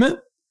climate.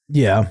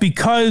 Yeah,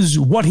 because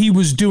what he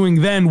was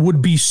doing then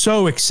would be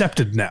so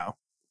accepted now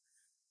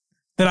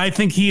that I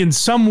think he in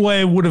some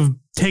way would have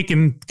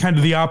taken kind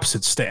of the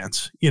opposite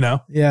stance. You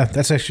know? Yeah,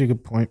 that's actually a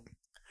good point.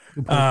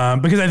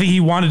 Because I think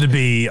he wanted to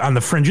be on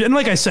the fringe, and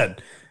like I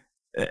said.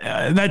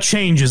 That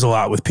changes a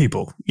lot with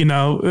people. You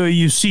know,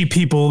 you see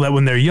people that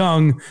when they're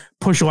young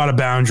push a lot of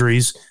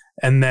boundaries,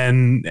 and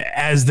then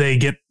as they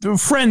get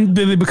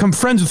they become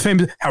friends with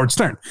famous Howard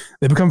Stern.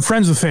 They become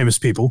friends with famous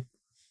people,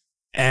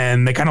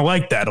 and they kind of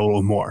like that a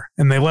little more,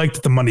 and they like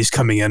that the money's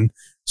coming in,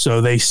 so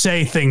they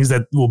say things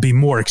that will be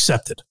more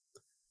accepted.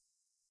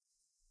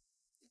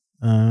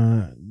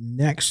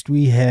 Next,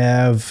 we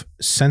have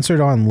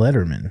Censored on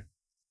Letterman.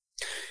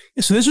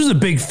 So this was a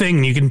big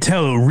thing. You can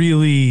tell it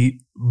really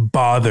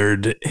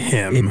bothered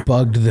him. It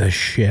bugged the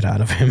shit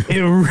out of him.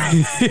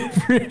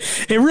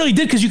 It really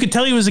did, because you could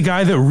tell he was a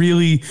guy that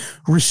really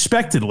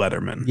respected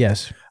Letterman.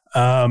 Yes.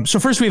 So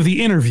first we have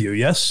the interview,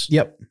 yes?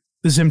 Yep.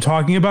 This is him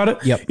talking about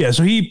it? Yep. Yeah,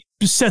 so he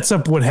sets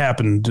up what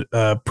happened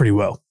pretty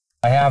well.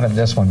 I haven't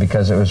this one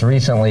because it was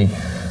recently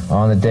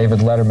on the David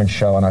Letterman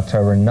show on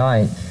October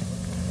 9th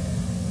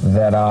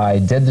that I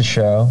did the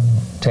show,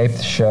 taped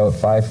the show at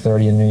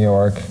 5:30 in New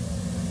York,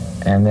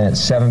 and then at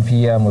 7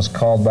 p.m. was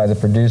called by the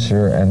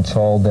producer and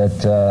told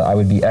that I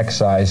would be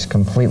excised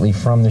completely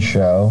from the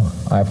show.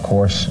 I, of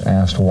course,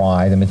 asked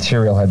why. The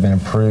material had been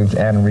approved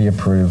and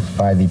reapproved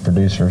by the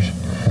producers.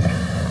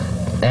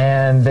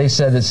 And they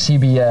said that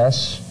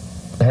CBS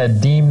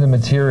had deemed the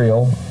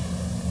material,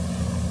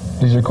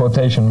 these are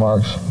quotation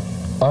marks,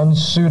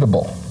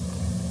 unsuitable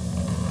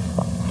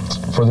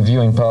for the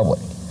viewing public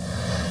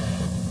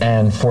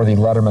and for the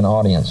Letterman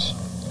audience.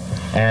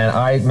 And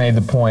I made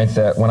the point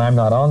that when I'm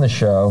not on the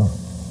show,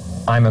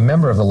 I'm a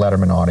member of the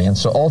Letterman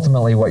audience. So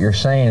ultimately what you're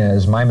saying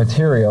is my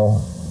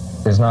material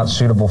is not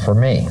suitable for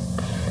me.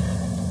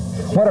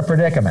 What a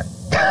predicament.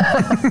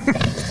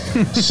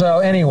 So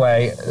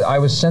anyway, I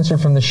was censored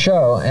from the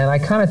show, and I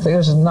kind of think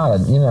there's a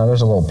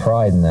little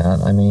pride in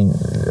that. I mean,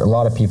 a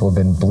lot of people have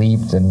been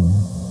bleeped and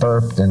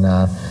burped, and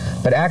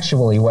but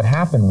actually what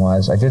happened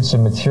was I did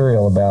some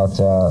material about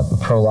the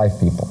pro-life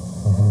people.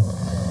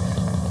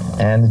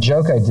 And the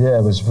joke I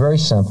did was very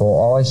simple.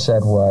 All I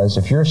said was,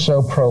 if you're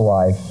so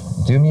pro-life,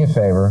 do me a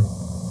favor,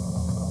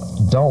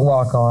 don't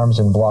lock arms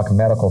and block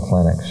medical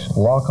clinics.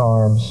 Lock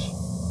arms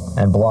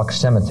and block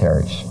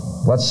cemeteries.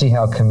 Let's see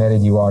how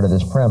committed you are to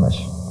this premise.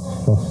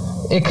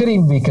 It could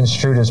even be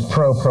construed as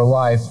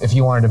pro-life if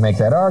you wanted to make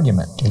that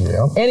argument.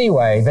 Yeah.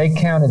 Anyway, they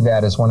counted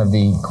that as one of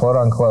the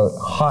quote-unquote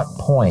hot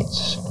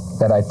points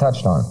that I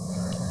touched on.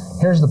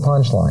 Here's the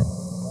punchline.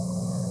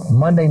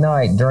 Monday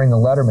night during the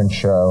Letterman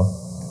show,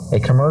 a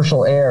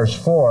commercial airs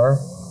for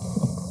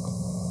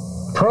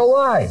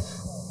pro-life.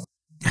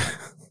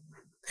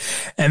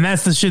 And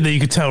that's the shit that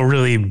you could tell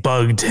really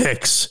bugged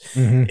Hicks,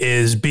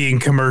 is being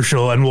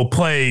commercial. And we'll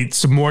play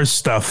some more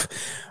stuff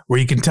where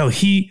you can tell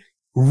he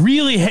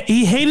really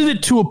he hated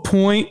it to a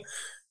point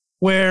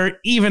where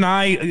even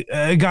I,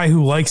 a guy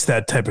who likes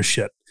that type of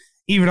shit,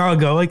 even I'll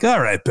go like,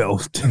 all right, Bill,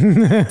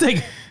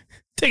 take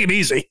it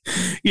easy.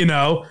 You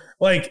know,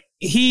 like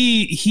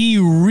he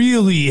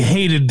really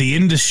hated the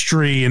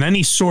industry and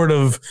any sort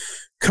of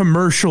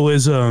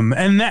commercialism.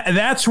 And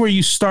that's where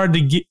you start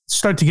to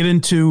get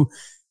into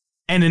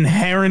an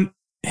inherent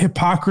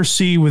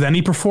hypocrisy with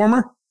any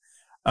performer.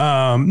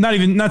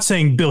 Not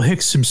saying Bill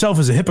Hicks himself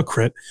is a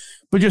hypocrite,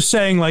 but just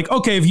saying like,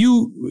 okay, if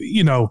you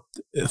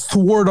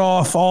thwart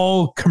off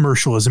all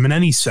commercialism in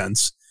any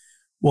sense,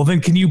 well,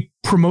 then can you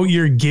promote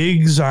your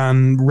gigs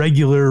on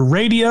regular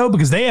radio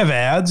because they have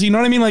ads? You know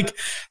what I mean? Like,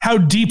 how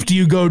deep do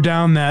you go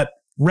down that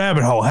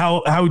rabbit hole?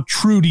 How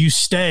true do you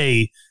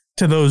stay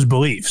to those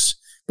beliefs?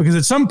 Because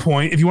at some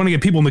point, if you want to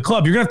get people in the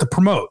club, you're gonna have to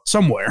promote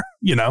somewhere,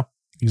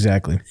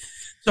 Exactly.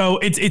 So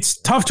it's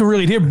tough to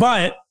really hear,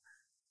 but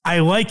I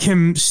like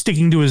him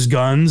sticking to his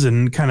guns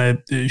and kind of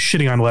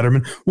shitting on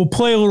Letterman. We'll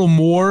play a little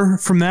more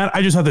from that.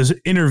 I just thought this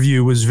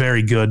interview was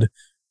very good.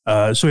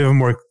 So we have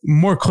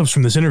more clips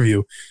from this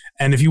interview.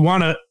 And if you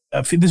want to,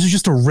 this is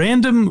just a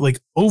random like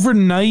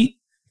overnight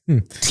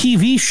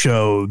TV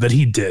show that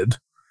he did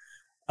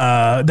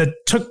that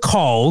took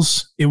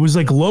calls. It was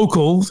like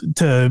local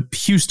to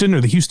Houston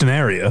or the Houston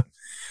area.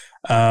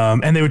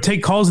 And they would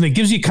take calls, and it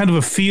gives you kind of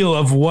a feel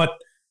of what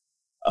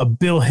a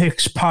Bill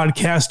Hicks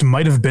podcast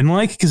might have been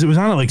like, because it was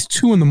on at like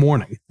 2 a.m.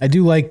 I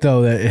do like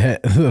though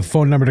that the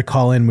phone number to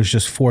call in was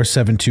just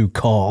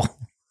 472-CALL.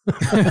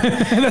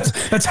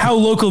 That's how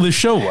local this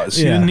show was.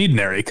 You didn't need an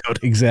area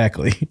code.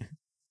 Exactly.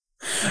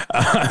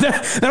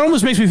 That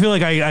almost makes me feel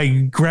like I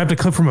grabbed a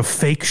clip from a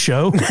fake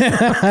show.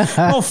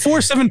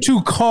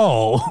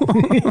 472-CALL.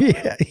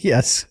 Yeah,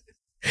 yes.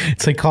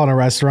 It's like calling a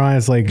restaurant.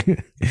 It's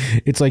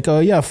like, oh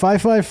yeah,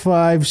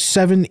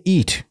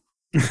 555-7-EAT.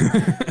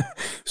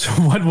 So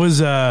what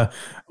was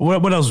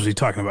what else was he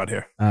talking about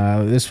here?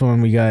 This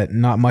one we got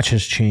not much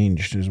has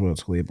changed is what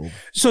it's labeled.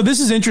 So this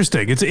is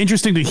interesting. It's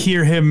interesting to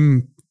hear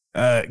him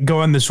go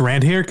on this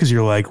rant here because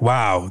you're like,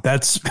 wow,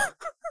 that's.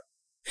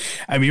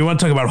 I mean, you want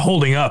to talk about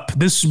holding up.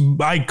 This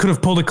I could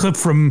have pulled a clip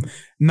from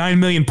 9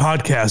 Million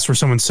Podcasts where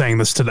someone's saying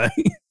this today.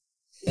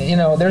 You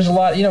know, there's a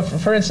lot, you know,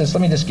 for instance,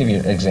 let me just give you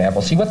an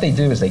example. See, what they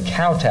do is they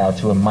kowtow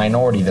to a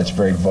minority that's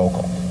very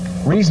vocal.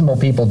 Reasonable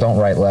people don't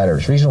write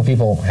letters. Reasonable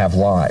people have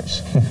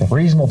lives.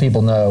 Reasonable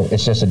people know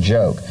it's just a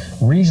joke.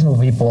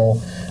 Reasonable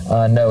people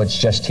know it's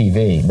just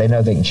TV. They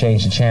know they can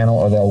change the channel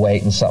or they'll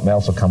wait and something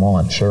else will come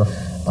on. Sure.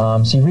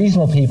 See,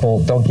 reasonable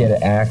people don't get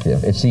it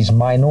active. It's these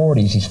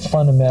minorities, these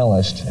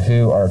fundamentalists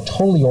who are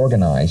totally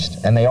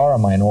organized, and they are a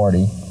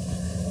minority,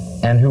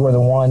 and who are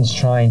the ones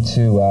trying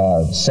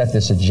to set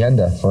this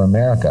agenda for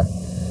America.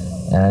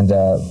 And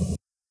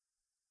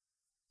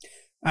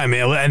I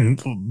mean,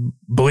 and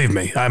believe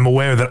me, I'm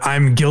aware that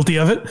I'm guilty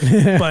of it.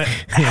 But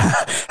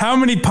how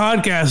many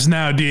podcasts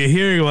now do you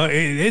hear?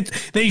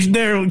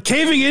 They're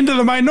caving into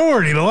the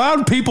minority, the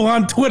loud people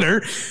on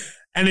Twitter.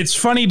 And it's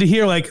funny to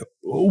hear, like,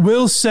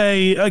 we'll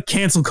say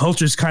cancel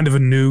culture is kind of a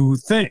new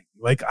thing.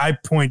 Like, I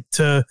point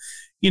to,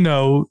 you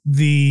know,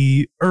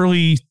 the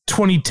early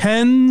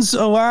 2010s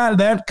a lot,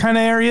 that kind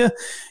of area.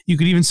 You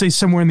could even say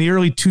somewhere in the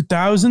early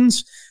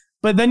 2000s.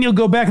 But then you'll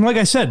go back and, like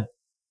I said,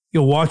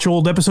 you'll watch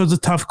old episodes of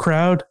Tough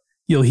Crowd.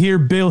 You'll hear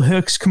Bill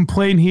Hicks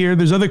complain here.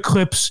 There's other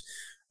clips,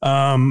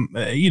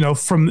 you know,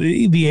 from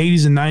the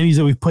 80s and 90s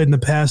that we've played in the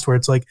past where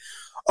it's like,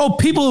 oh,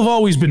 people have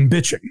always been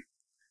bitching.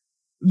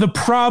 The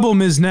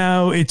problem is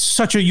now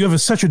you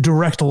have such a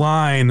direct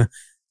line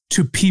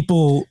to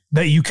people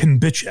that you can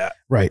bitch at.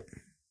 Right.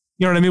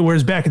 You know what I mean?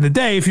 Whereas back in the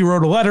day, if you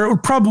wrote a letter, it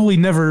would probably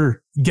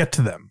never get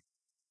to them.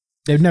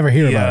 They'd never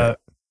hear about it.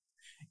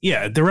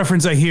 Yeah, the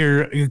reference I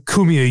hear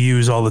Cumia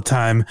use all the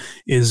time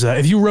is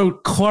if you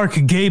wrote Clark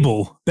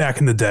Gable back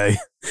in the day,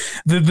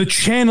 the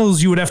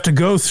channels you would have to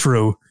go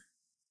through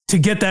to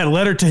get that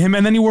letter to him,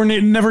 and then you were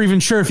never even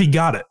sure if he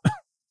got it.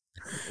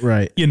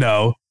 Right. You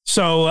know?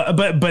 So,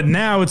 but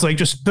now it's like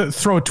just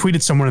throw a tweet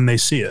at someone and they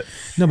see it.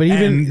 No, but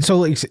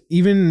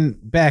even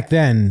back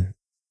then,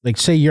 like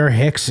say you're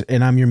Hicks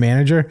and I'm your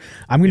manager,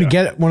 I'm going to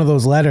get one of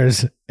those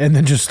letters and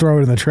then just throw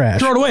it in the trash.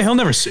 Throw it away. He'll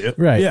never see it.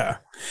 Right. Yeah.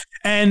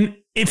 And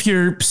if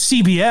you're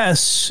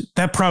CBS,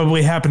 that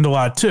probably happened a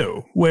lot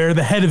too, where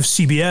the head of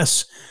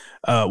CBS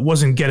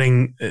wasn't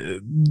getting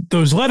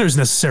those letters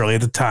necessarily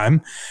at the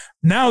time.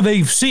 Now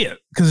they see it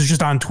because it's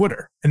just on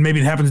Twitter, and maybe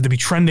it happens to be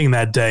trending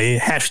that day.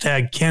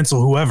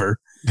 #cancel whoever.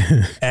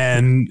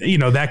 And, you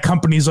know, that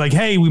company's like,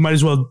 hey, we might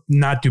as well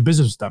not do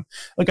business with them.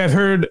 Like I've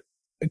heard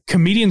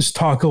comedians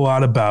talk a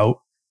lot about,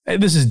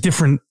 this is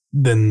different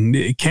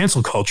than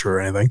cancel culture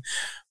or anything,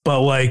 but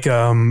like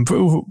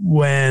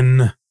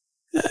when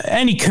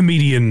any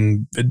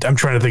comedian, I'm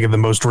trying to think of the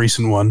most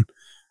recent one,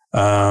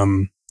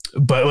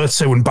 but let's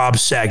say when Bob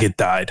Saget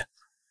died,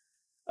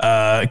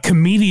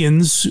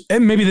 comedians,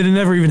 and maybe they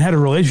never even had a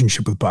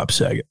relationship with Bob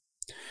Saget,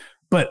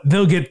 but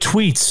they'll get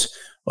tweets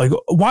like,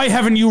 why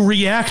haven't you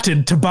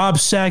reacted to Bob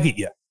Saget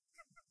yet?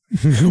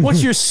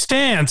 What's your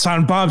stance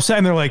on Bob Saget?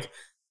 And they're like,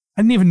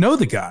 I didn't even know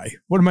the guy.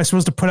 What am I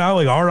supposed to put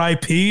out? Like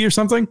RIP or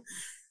something?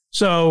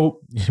 So,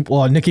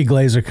 well, Nikki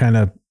Glaser kind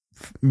of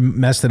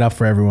messed it up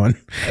for everyone.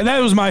 And that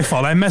was my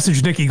fault. I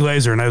messaged Nikki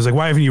Glaser and I was like,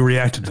 why haven't you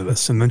reacted to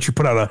this? And then she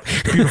put out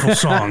a beautiful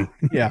song.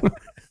 Yeah.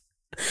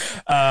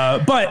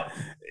 But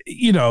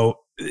you know,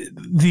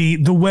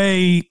 the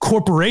way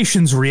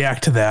corporations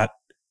react to that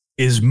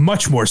is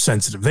much more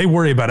sensitive. They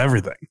worry about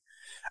everything.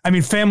 I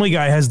mean, Family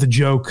Guy has the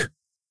joke,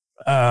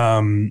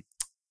 the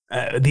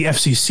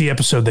FCC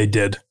episode they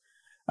did.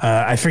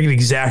 I forget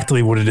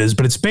exactly what it is,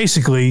 but it's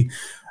basically,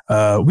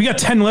 we got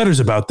 10 letters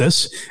about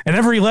this, and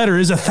every letter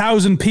is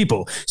 1,000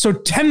 people. So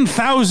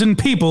 10,000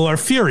 people are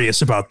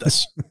furious about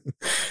this.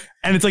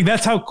 And it's like,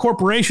 that's how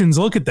corporations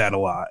look at that a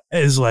lot.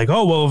 Is like,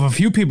 oh, well, if a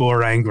few people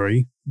are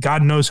angry,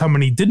 God knows how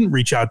many didn't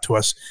reach out to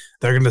us.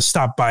 They're going to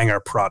stop buying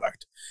our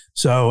product.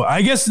 So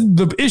I guess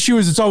the issue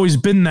is it's always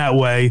been that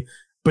way,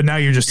 but now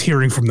you're just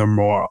hearing from them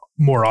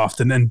more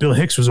often. And Bill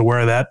Hicks was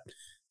aware of that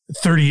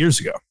 30 years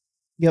ago.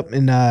 Yep.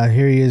 And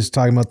here he is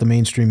talking about the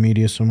mainstream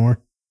media some more.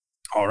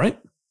 All right.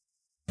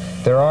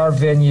 There are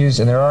venues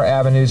and there are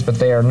avenues, but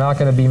they are not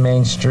going to be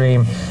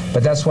mainstream.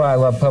 But that's why I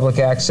love public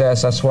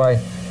access. That's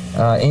why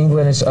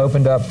England has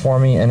opened up for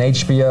me, and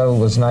HBO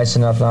was nice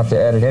enough not to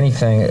edit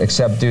anything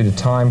except due to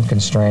time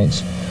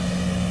constraints.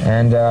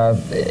 And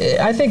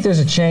I think there's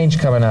a change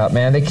coming up,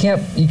 man.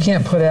 You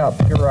can't put out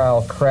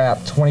puerile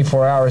crap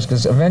 24 hours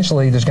because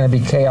eventually there's going to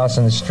be chaos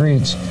in the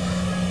streets,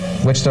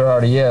 which there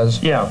already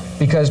is. Yeah.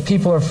 Because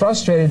people are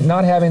frustrated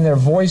not having their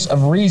voice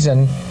of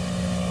reason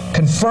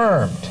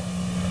confirmed.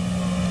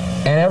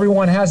 And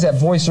everyone has that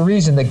voice of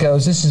reason that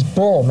goes, this is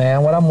bull,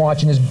 man. What I'm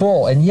watching is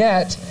bull. And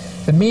yet,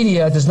 the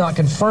media does not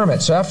confirm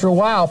it. So after a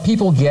while,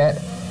 people begin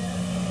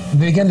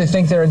to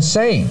think they're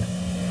insane.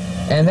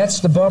 And that's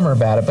the bummer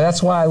about it. But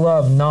that's why I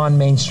love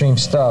non-mainstream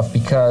stuff,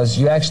 because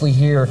you actually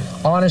hear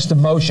honest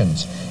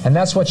emotions. And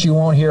that's what you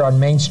won't hear on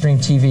mainstream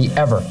TV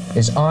ever,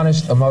 is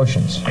honest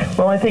emotions.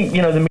 Well, I think,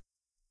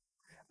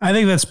 I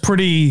think that's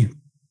pretty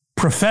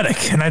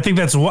prophetic. And I think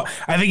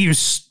you're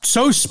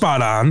so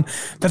spot on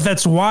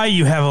that's why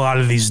you have a lot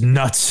of these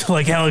nuts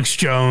like Alex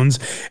Jones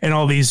and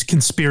all these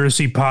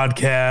conspiracy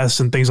podcasts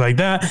and things like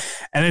that.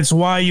 And it's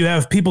why you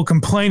have people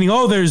complaining,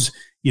 oh, there's,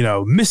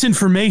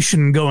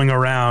 misinformation going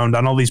around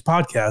on all these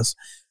podcasts.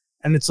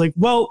 And it's like,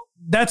 well,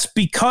 that's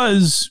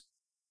because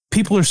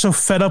people are so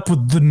fed up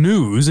with the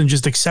news and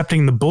just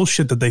accepting the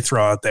bullshit that they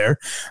throw out there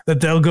that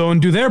they'll go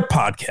and do their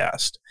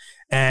podcast.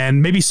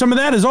 And maybe some of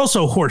that is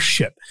also horse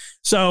shit.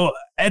 So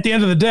at the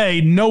end of the day,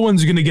 no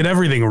one's going to get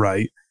everything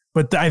right.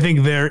 But I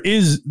think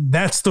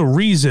that's the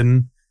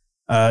reason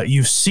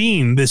you've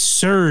seen this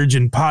surge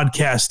in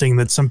podcasting,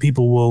 that some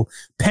people will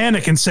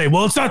panic and say,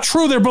 well, it's not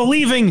true. They're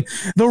believing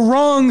the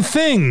wrong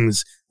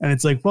things. And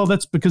it's like, well,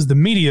 that's because the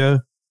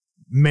media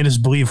made us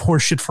believe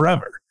horse shit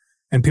forever.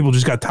 And people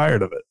just got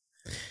tired of it.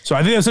 So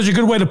I think that's such a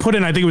good way to put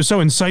it. I think it was so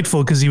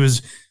insightful because he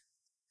was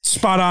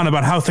spot on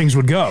about how things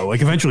would go.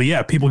 Like eventually,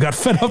 yeah, people got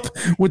fed up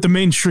with the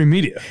mainstream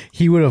media.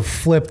 He would have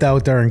flipped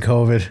out during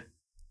COVID.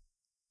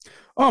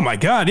 Oh my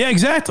God. Yeah,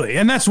 exactly.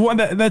 And that's what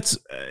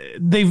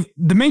the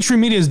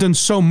mainstream media has done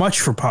so much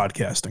for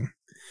podcasting,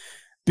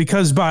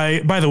 because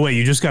by the way,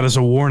 you just got us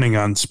a warning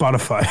on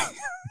Spotify.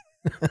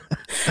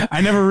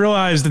 I never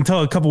realized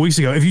until a couple weeks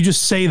ago, if you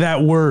just say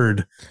that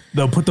word,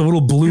 they'll put the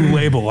little blue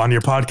label on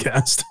your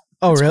podcast.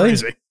 Oh, really?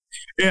 Crazy.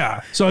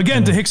 Yeah. So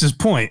again, to Hicks's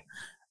point,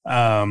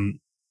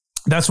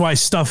 that's why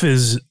stuff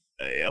is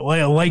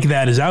like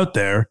that is out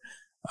there,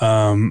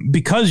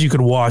 because you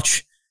could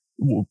watch,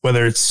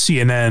 whether it's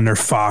CNN or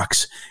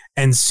Fox,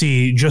 and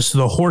see just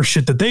the horse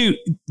shit that they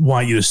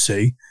want you to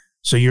see.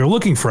 So you're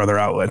looking for other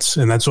outlets.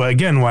 And that's why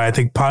I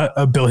think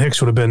Bill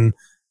Hicks would have been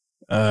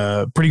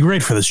pretty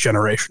great for this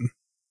generation.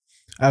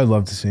 I would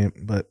love to see it,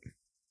 but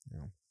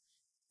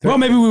well,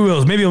 maybe we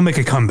will. Maybe he'll make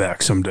a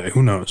comeback someday.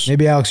 Who knows?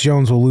 Maybe Alex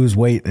Jones will lose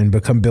weight and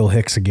become Bill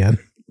Hicks again.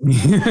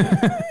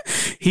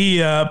 He,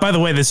 by the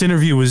way, this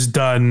interview was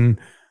done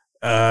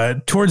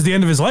towards the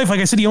end of his life. Like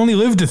I said, he only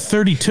lived to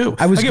 32.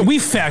 We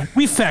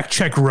fact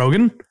checked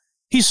Rogan.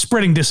 He's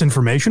spreading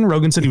disinformation.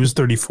 Rogan said he was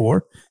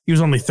 34. He was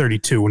only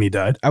 32 when he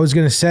died. I was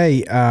going to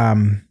say,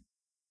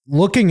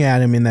 looking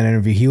at him in that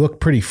interview, he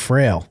looked pretty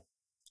frail.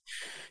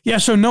 Yeah,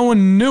 so no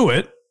one knew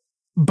it,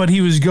 but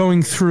he was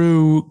going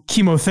through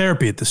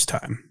chemotherapy at this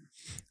time.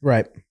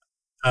 Right.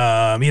 He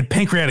had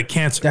pancreatic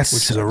cancer,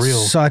 which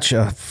is such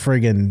a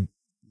friggin'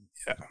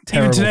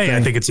 even today, thing.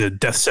 I think it's a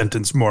death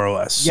sentence, more or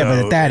less. Yeah,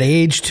 but at that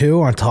age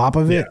too, on top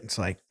of it, it's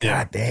like,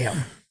 God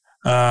damn.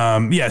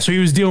 So he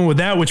was dealing with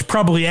that, which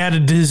probably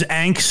added to his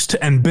angst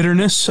and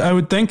bitterness, I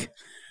would think.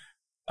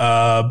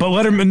 But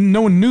Letterman,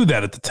 no one knew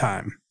that at the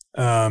time.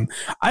 I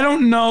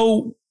don't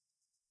know.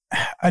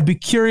 I'd be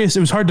curious. It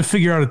was hard to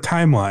figure out a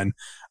timeline.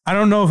 I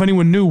don't know if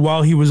anyone knew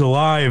while he was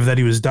alive that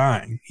he was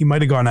dying. He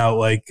might have gone out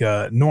like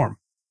Norm,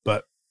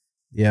 but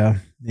yeah,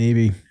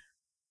 maybe.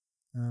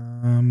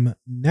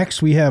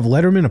 Next we have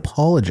Letterman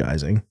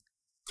apologizing.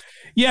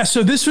 Yeah,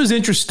 so this was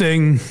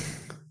interesting.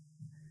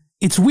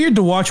 It's weird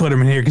to watch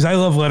Letterman here because I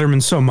love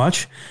Letterman so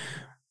much.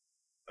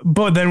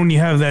 But then when you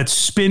have that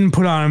spin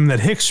put on him that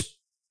Hicks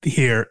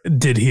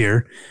did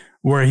here,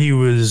 where he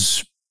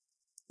was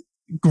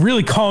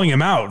really calling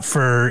him out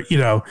for,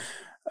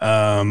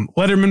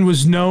 Letterman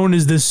was known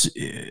as this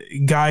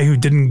guy who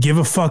didn't give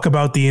a fuck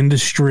about the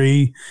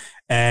industry.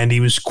 And he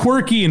was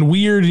quirky and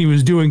weird. And he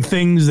was doing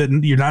things that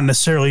you're not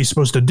necessarily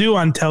supposed to do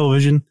on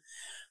television.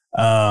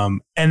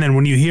 And then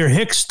when you hear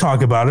Hicks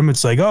talk about him,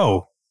 it's like,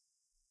 oh,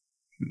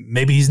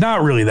 maybe he's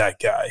not really that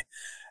guy.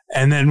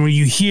 And then when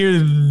you hear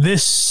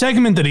this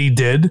segment that he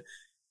did,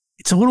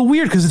 it's a little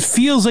weird because it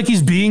feels like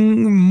he's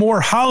being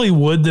more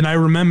Hollywood than I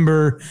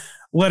remember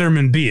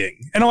Letterman being.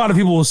 And a lot of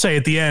people will say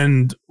at the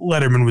end,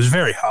 Letterman was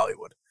very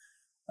Hollywood.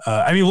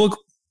 Look,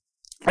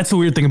 that's the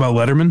weird thing about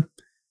Letterman.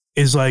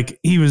 Is like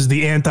he was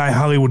the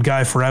anti-Hollywood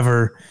guy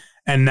forever,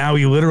 and now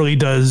he literally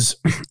does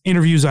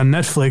interviews on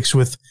Netflix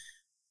with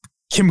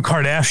Kim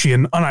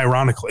Kardashian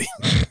unironically.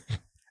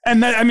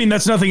 And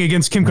that's nothing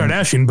against Kim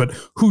Kardashian, but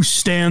who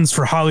stands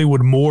for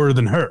Hollywood more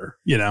than her,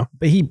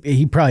 But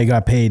he probably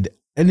got paid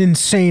an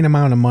insane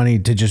amount of money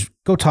to just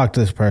go talk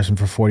to this person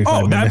for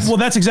 45 minutes. Well,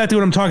 that's exactly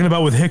what I'm talking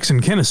about with Hicks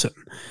and Kinison.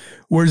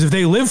 Whereas if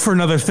they live for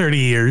another 30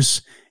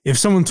 years, if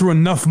someone threw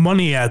enough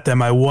money at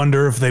them, I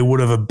wonder if they would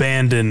have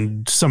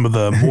abandoned some of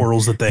the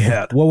morals that they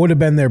had. What would have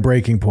been their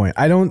breaking point?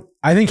 I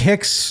think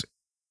Hicks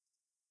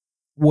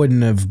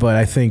wouldn't have, but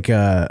I think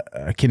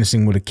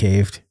Kinison would have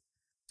caved.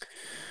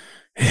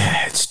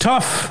 It's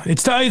tough.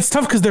 It's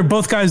tough because they're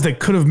both guys that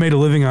could have made a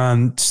living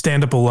on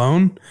stand-up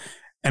alone.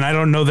 And I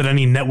don't know that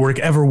any network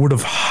ever would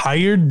have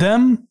hired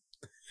them.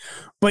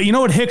 But you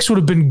know what Hicks would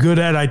have been good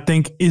at, I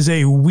think, is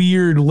a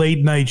weird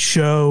late-night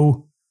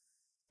show.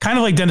 Kind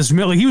of like Dennis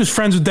Miller. He was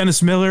friends with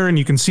Dennis Miller, and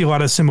you can see a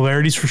lot of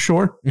similarities for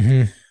sure.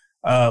 Mm-hmm.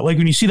 Like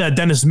when you see that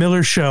Dennis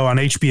Miller show on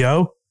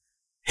HBO,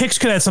 Hicks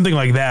could have something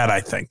like that,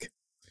 I think.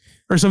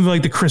 Or something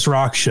like the Chris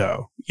Rock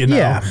show, you know?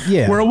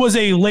 Yeah. Where it was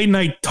a late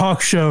night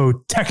talk show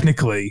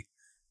technically,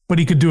 but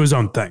he could do his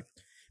own thing.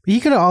 He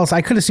could have also,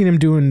 I could have seen him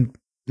doing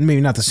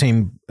maybe not the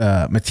same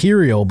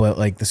material, but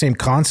like the same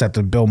concept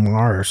of Bill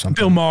Maher or something.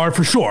 Bill Maher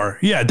for sure.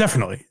 Yeah,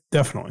 definitely. In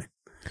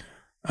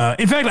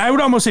fact, I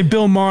would almost say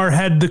Bill Maher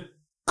had the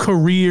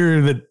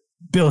career that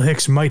Bill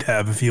Hicks might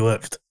have if he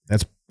lived.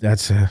 That's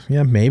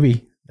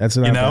maybe. That's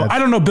you know, I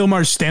don't know Bill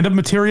Maher's stand-up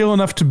material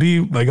enough to be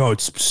like, oh,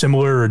 it's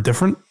similar or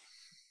different.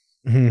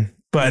 Mm-hmm.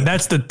 But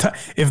that's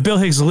if Bill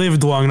Hicks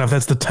lived long enough,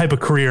 that's the type of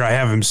career I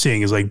have him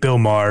seeing is like Bill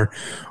Maher,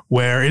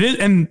 where it is,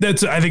 and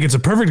I think it's a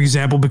perfect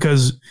example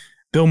because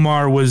Bill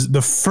Maher was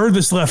the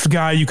furthest left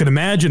guy you could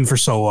imagine for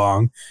so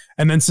long,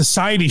 and then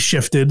society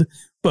shifted,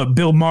 but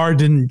Bill Maher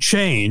didn't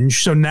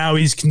change, so now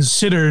he's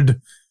considered,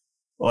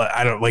 well,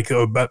 I don't like,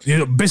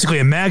 basically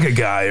a MAGA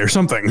guy or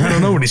something. I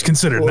don't know what he's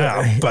considered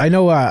now. But I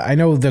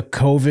know the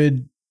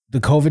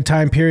COVID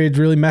time period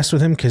really messed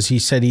with him because he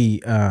said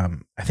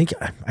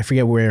I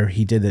forget where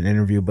he did that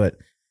interview, but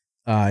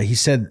he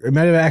said it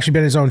might have actually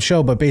been his own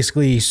show, but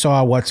basically he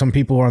saw what some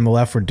people on the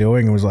left were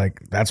doing and was like,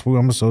 that's who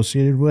I'm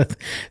associated with.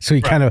 So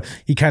he kind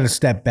of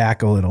stepped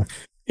back a little.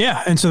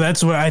 Yeah. And so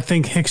that's what I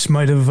think Hicks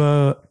might have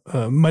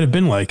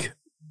been like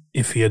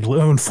if he had,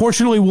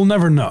 unfortunately we'll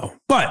never know,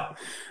 but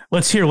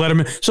let's hear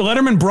Letterman. So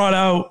Letterman brought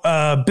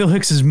out Bill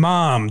Hicks's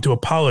mom to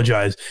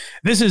apologize.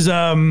 This is,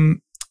 I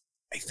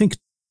think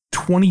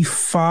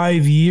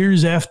 25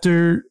 years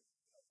after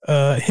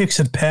Hicks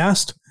had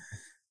passed.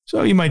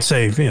 So you might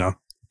say, you know,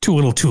 too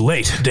little too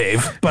late,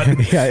 Dave. But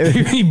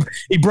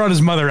he brought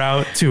his mother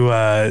out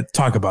to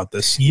talk about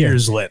this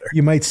years later.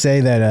 You might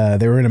say that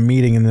they were in a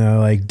meeting and they're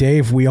like,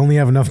 Dave, we only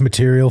have enough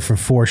material for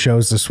 4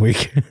 shows this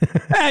week.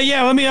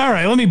 Let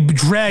me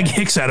drag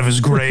Hicks out of his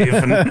grave.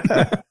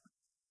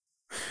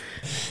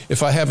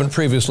 If I haven't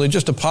previously,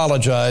 just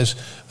apologize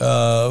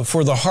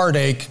for the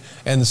heartache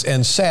and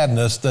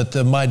sadness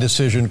that my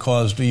decision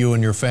caused to you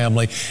and your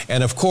family.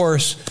 And of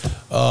course,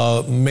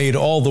 made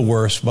all the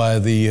worse by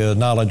the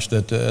knowledge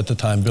that at the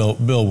time Bill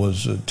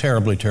was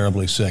terribly,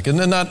 terribly sick. And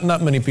then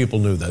not many people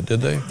knew that,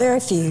 did they?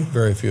 Very few.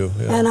 Very few,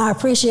 yeah. And I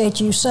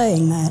appreciate you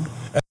saying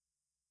that.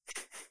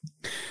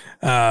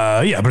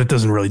 But it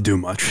doesn't really do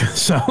much.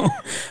 So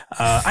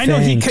I know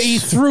he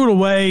threw it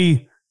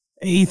away.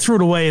 He threw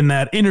it away in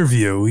that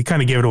interview. He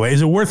kind of gave it away.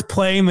 Is it worth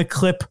playing the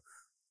clip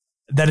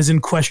that is in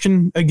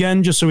question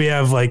again, just so we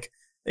have like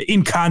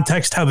in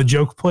context how the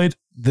joke played?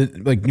 You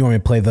want me to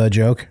play the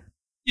joke?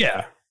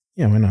 Yeah.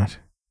 Yeah, why not?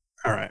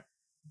 All right.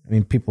 I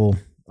mean, people,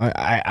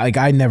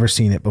 I never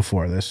seen it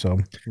before this, so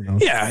who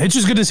knows? Yeah, it's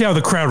just good to see how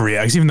the crowd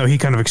reacts, even though he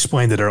kind of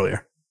explained it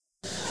earlier.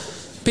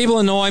 People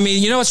annoy me.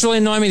 You know what's really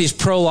annoying me? These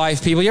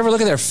pro-life people. You ever look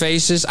at their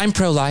faces? I'm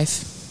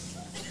pro-life.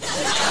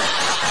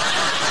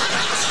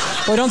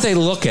 Boy, don't they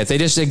look it? They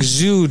just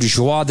exude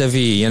joie de vie,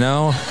 you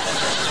know?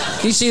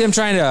 You see them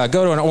trying to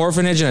go to an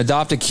orphanage and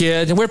adopt a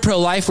kid. We're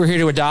pro-life. We're here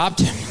to adopt.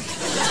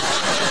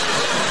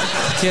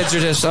 Kids are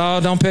just,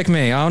 oh, don't pick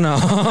me. Oh, no.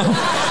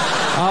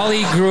 I'll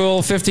eat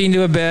gruel, 15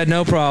 to a bed,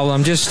 no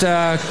problem. Just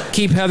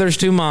keep Heather's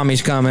 2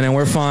 mommies coming and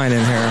we're fine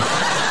in here.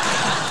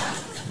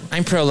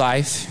 I'm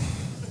pro-life.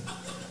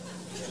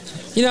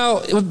 You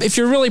know, if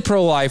you're really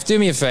pro-life, do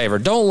me a favor.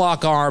 Don't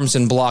lock arms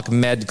and block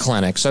med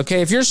clinics,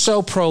 okay? If you're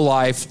so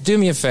pro-life, do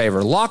me a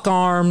favor. Lock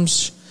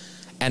arms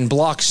and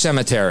block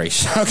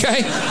cemeteries,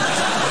 okay?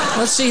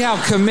 Let's see how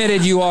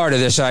committed you are to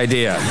this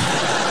idea.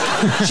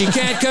 She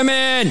can't come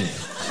in.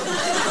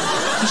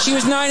 She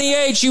was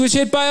 98. She was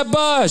hit by a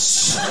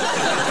bus.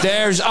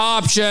 There's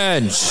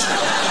options.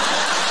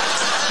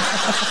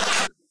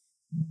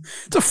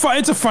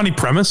 It's a funny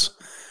premise.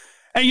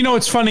 And you know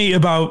what's funny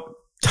about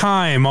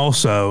time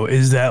also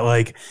is that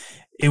like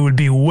it would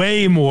be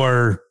way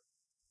more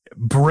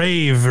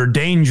brave or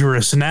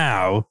dangerous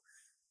now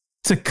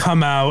to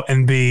come out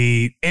and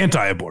be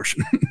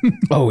anti-abortion.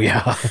 Oh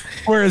yeah.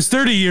 Whereas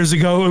 30 years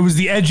ago it was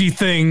the edgy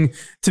thing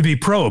to be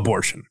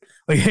pro-abortion.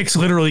 Like Hicks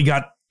literally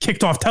got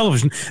kicked off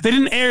television. They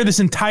didn't air this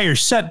entire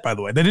set, by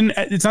the way. They didn't.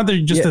 It's not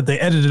that they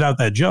edited out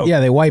that joke.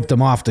 Yeah, they wiped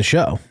him off the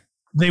show.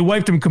 They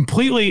wiped him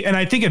completely, and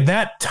I think at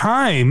that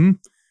time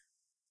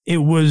it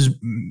was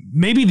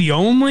maybe the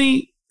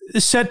only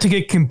set to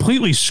get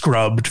completely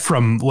scrubbed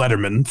from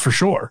Letterman for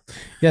sure.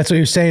 Yeah, that's what he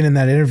was saying in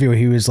that interview.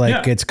 He was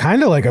like, It's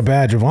kind of like a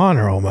badge of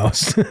honor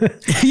almost.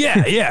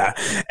 Yeah.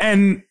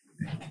 And,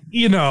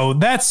 you know,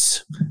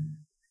 that's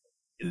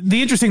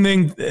the interesting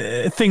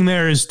thing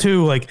there is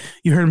too, like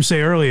you heard him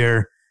say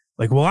earlier,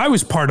 like, well, I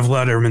was part of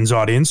Letterman's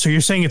audience. So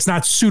you're saying it's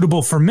not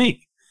suitable for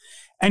me.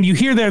 And you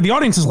hear there, the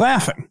audience is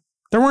laughing.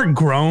 There weren't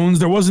groans.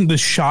 There wasn't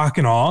this shock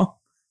and awe.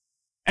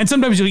 And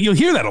sometimes you'll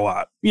hear that a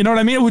lot, you know what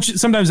I mean? Which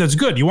sometimes that's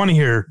good. You want to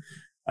hear,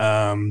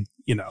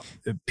 you know,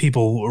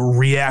 people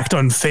react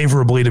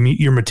unfavorably to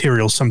your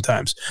material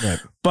sometimes. Right.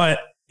 But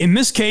in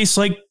this case,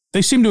 like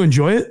they seem to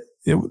enjoy it.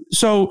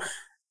 So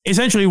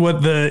essentially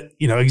what the,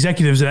 you know,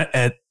 executives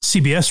at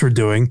CBS were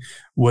doing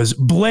was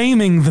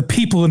blaming the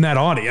people in that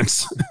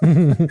audience.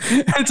 And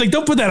it's like,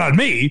 don't put that on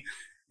me.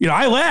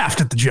 I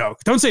laughed at the joke.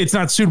 Don't say it's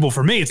not suitable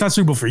for me. It's not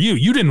suitable for you.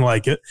 You didn't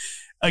like it.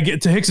 I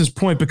get to Hicks's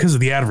point because of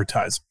the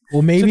advertising.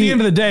 Well, maybe so at the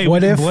end of the day,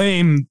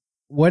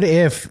 what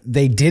if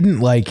they didn't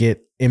like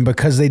it, and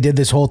because they did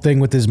this whole thing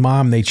with his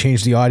mom, they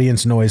changed the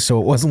audience noise so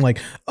it wasn't like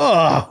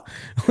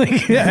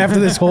after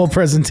this whole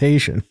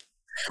presentation.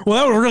 Well,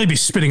 that would really be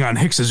spitting on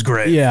Hicks's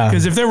grave. Yeah,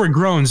 because if there were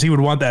groans, he would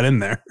want that in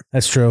there.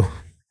 That's true.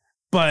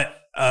 But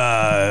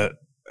I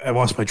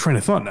lost my train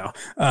of thought now.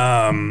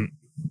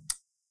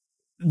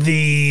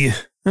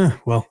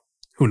 Well,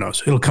 who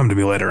knows? It'll come to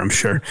me later, I'm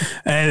sure.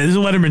 And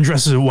Letterman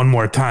addresses it one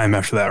more time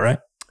after that, right?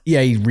 Yeah,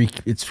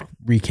 it's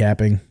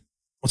recapping.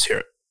 Let's hear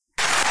it.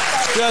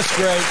 Just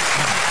great.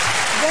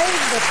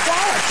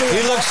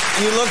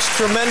 He looks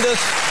tremendous,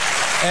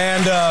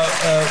 and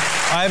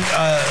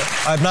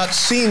I've not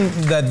seen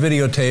that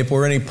videotape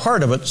or any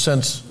part of it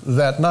since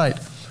that night,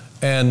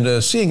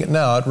 and seeing it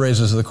now, it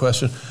raises the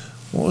question: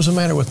 what was the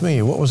matter with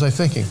me? What was I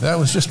thinking? That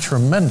was just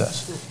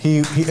tremendous. He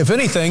if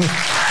anything.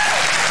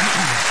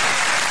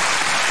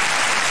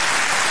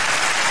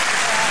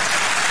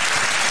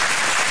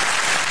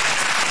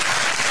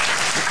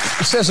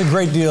 It says a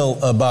great deal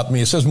about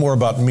me. It says more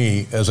about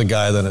me as a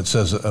guy than it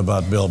says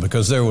about Bill,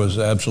 because there was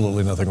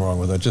absolutely nothing wrong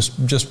with it.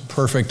 Just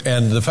perfect.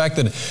 And the fact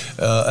that,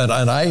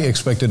 and I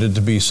expected it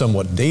to be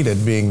somewhat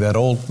dated, being that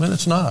old. Man,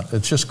 it's not.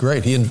 It's just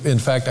great. He, in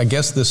fact, I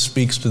guess this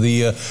speaks to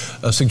the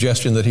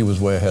suggestion that he was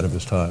way ahead of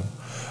his time.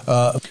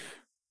 So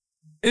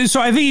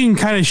I think you can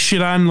kind of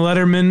shit on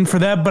Letterman for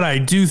that, but I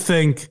do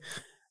think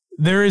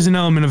there is an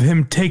element of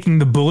him taking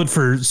the bullet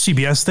for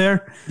CBS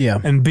there,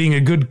 and being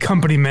a good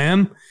company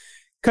man.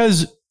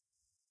 Because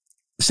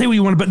say what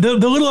you want, but the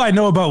little I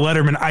know about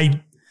Letterman,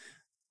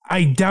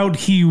 I doubt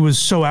he was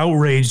so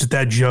outraged at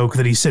that joke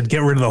that he said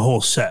get rid of the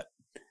whole set.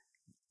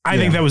 I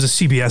think that was a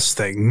CBS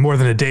thing more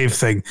than a Dave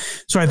thing.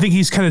 So I think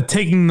he's kind of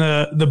taking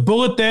the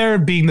bullet there,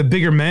 being the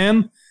bigger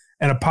man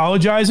and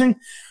apologizing.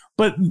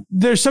 But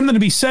there's something to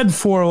be said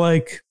for,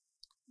 like,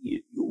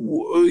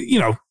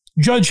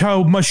 judge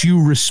how much you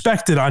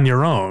respect it on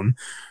your own.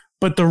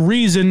 But the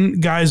reason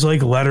guys like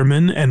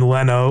Letterman and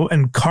Leno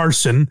and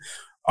Carson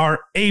are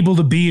able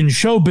to be in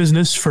show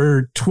business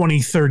for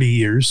 20, 30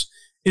 years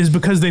is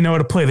because they know how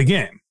to play the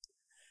game.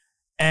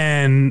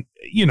 And,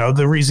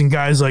 the reason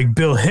guys like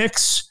Bill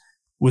Hicks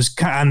was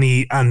on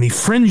the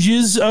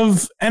fringes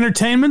of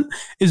entertainment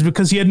is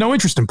because he had no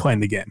interest in playing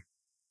the game.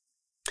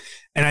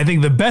 And I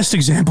think the best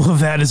example of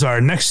that is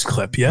our next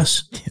clip.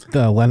 Yes.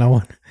 The Leno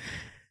one.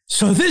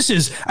 So this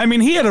is,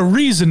 he had a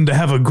reason to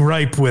have a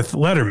gripe with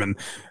Letterman.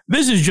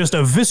 This is just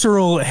a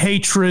visceral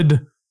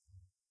hatred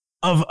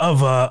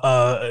of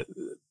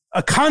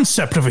a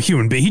concept of a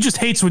human being. He just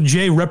hates what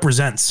Jay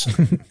represents.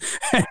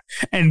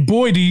 And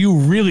boy, do you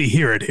really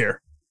hear it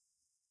here.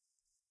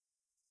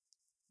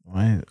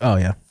 Oh,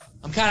 yeah.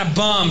 I'm kind of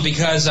bummed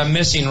because I'm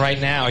missing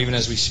right now, even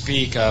as we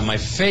speak, my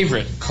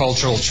favorite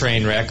cultural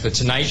train wreck, The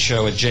Tonight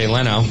Show with Jay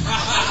Leno.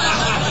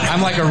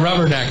 I'm like a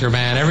rubbernecker,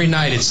 man. Every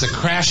night it's the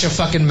crash of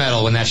fucking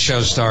metal when that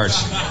show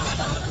starts.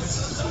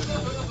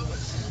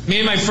 Me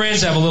and my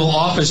friends have a little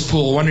office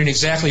pool wondering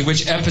exactly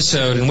which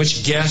episode and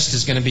which guest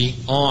is going to be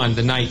on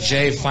the night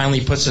Jay finally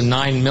puts a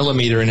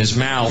 9mm in his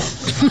mouth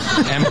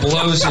and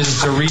blows his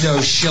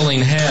Dorito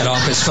shilling head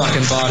off his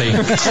fucking body.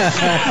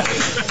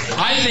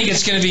 I think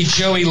it's going to be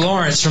Joey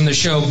Lawrence from the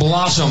show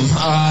Blossom.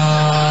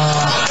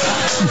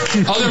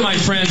 Other my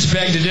friends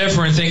beg to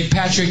differ and think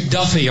Patrick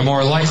Duffy a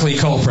more likely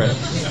culprit.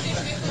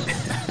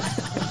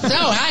 So,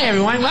 hi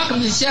everyone, welcome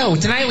to the show.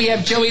 Tonight we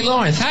have Joey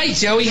Lawrence. Hi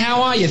Joey,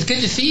 how are you? It's good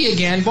to see you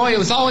again. Boy, it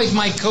was always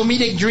my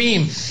comedic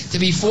dream to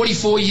be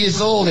 44 years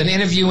old and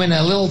interviewing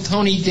a little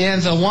Tony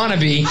Danza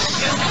wannabe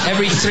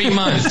every 3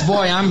 months.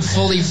 Boy, I'm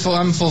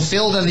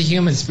fulfilled as a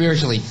human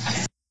spiritually.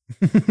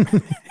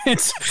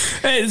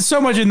 It's so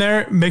much in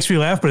there, makes me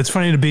laugh, but it's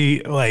funny to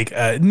be like,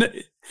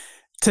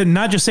 to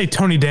not just say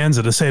Tony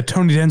Danza, to say a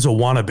Tony Danza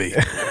wannabe.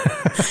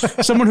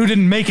 Someone who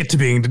didn't make it to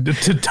being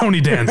to Tony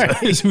Danza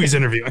is who he's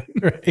interviewing.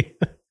 Right.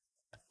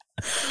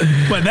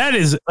 But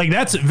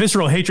that's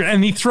visceral hatred.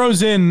 And he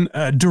throws in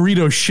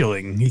Dorito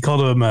shilling. He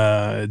called him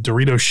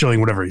Dorito shilling,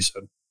 whatever he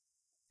said.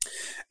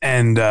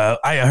 And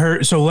I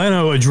heard, so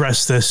Leno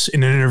addressed this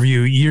in an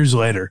interview years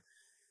later.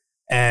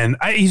 And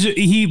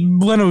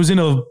Leno was in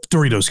a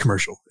Doritos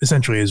commercial,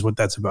 essentially, is what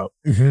that's about.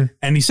 Mm-hmm.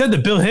 And he said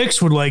that Bill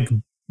Hicks would like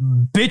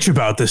bitch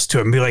about this to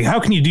him, be like,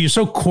 how can you do, you're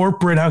so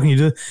corporate, how can you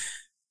do?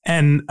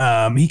 And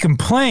he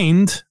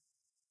complained.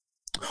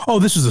 Oh,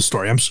 this is the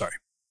story. I'm sorry.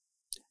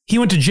 He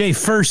went to Jay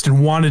first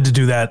and wanted to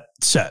do that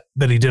set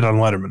that he did on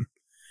Letterman.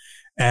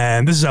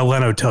 And this is how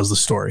Leno tells the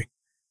story.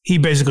 He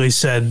basically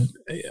said,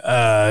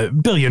 Bill,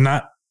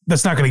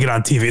 that's not going to get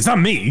on TV. It's not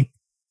me.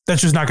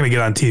 That's just not going to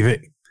get on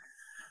TV.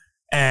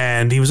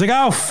 And he was like,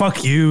 oh,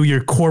 fuck you.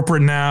 You're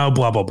corporate now,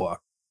 blah, blah, blah.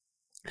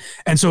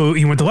 And so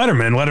he went to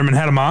Letterman, and Letterman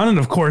had him on. And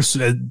of course,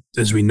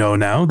 as we know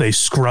now, they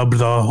scrubbed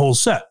the whole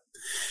set.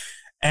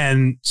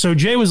 And so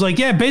Jay was like,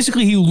 yeah,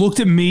 basically he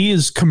looked at me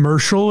as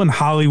commercial in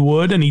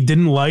Hollywood, and he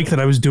didn't like that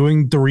I was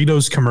doing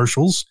Doritos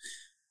commercials.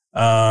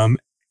 And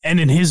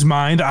in his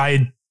mind,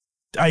 I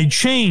I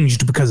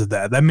changed because of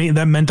that. That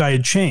meant I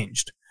had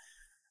changed.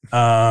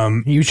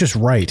 He was just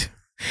right.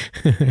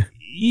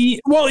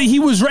 He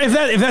was right.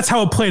 If that's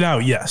how it played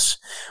out, yes.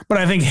 But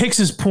I think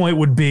Hicks's point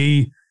would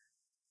be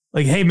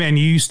like, hey man,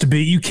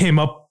 you came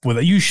up with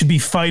it. You should be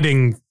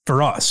fighting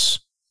for us.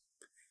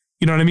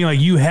 You know what I mean? Like,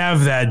 you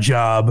have that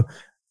job,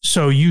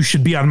 so you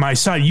should be on my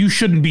side. You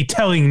shouldn't be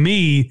telling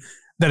me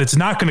that it's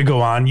not going to go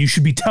on. You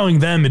should be telling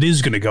them it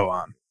is going to go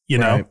on, you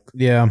know? Right.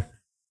 Yeah.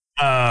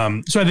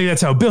 So I think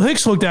that's how Bill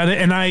Hicks looked at it.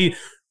 And I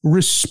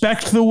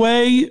respect the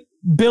way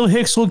Bill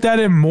Hicks looked at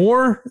it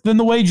more than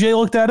the way Jay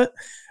looked at it.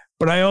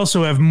 But I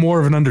also have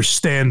more of an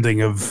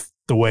understanding of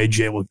the way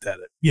Jay looked at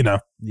it, you know?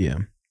 Yeah.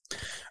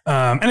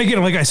 And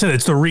again, like I said,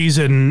 it's the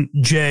reason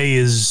Jay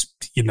is,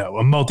 you know,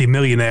 a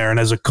multimillionaire and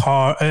has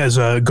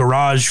a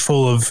garage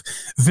full of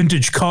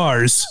vintage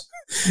cars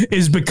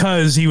is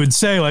because he would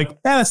say like,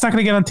 that's not going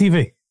to get on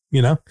TV,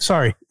 you know?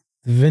 Sorry.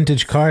 The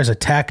vintage cars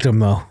attacked him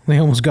though. They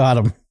almost got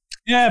him.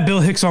 Yeah,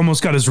 Bill Hicks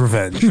almost got his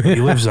revenge. He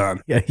lives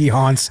on. Yeah, he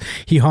haunts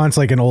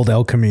like an old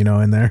El Camino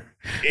in there.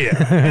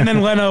 Yeah. And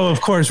then Leno,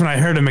 of course, when I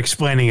heard him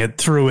explaining it,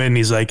 threw in,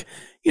 he's like,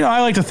 you know,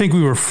 I like to think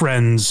we were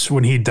friends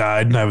when he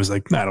died. And I was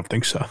like, no, I don't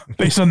think so.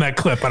 Based on that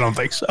clip, I don't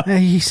think so.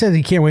 He said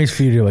he can't wait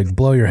for you to like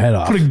blow your head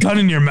off. Put a gun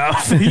in your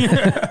mouth.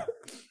 Yeah.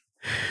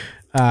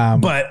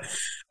 And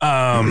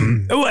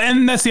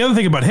that's the other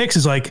thing about Hicks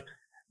is like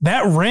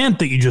that rant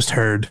that you just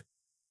heard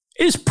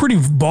is pretty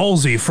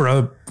ballsy for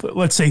a,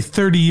 let's say,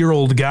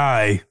 30-year-old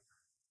guy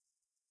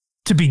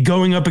to be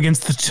going up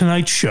against the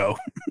Tonight Show.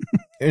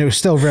 It was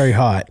still very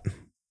hot.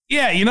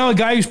 Yeah, you know, a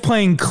guy who's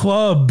playing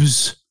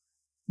clubs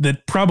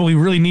that probably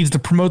really needs to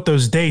promote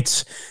those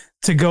dates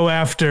to go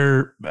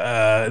after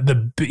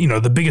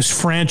the biggest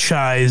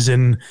franchise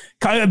and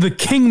the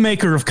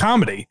kingmaker of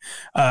comedy.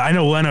 I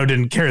know Leno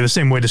didn't carry the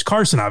same weight as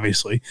Carson,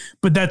 obviously,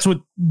 but that's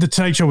what the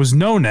Tonight Show was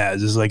known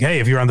as, is like, hey,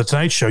 if you're on the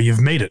Tonight Show, you've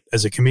made it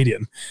as a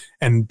comedian.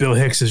 And Bill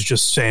Hicks is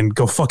just saying,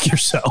 go fuck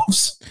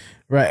yourselves.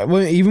 Right.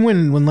 Well, even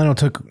when Leno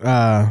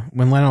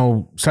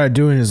started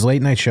doing his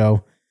late night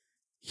show,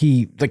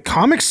 the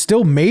comics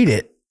still made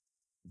it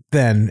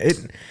then.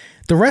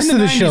 The rest of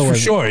the show for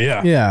sure,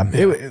 yeah. Yeah.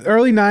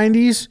 Early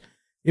 90s,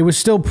 it was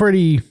still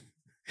pretty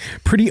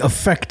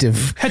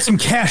effective. Had some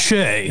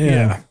cachet.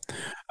 Yeah.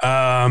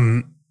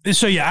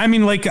 So yeah, I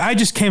mean, like, I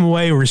just came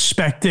away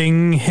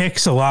respecting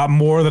Hicks a lot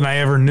more than I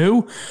ever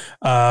knew.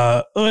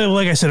 Like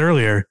I said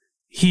earlier,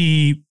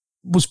 he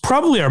was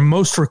probably our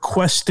most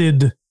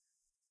requested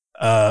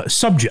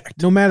subject.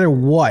 No matter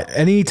what,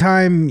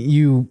 anytime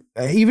if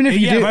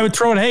I would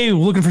throw it, hey,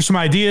 looking for some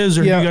ideas,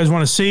 or you guys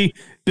want to see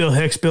Bill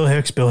Hicks.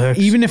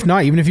 Even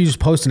if you just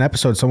post an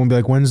episode, someone will be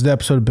like, when's the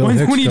episode of Bill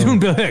Hicks? When are you doing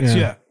Bill Hicks?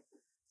 Yeah.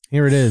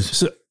 Here it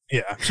is.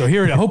 So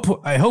here,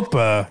 I hope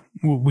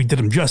we did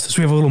him justice.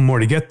 We have a little more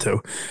to get to.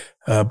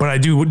 But I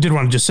did want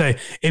to just say,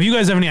 if you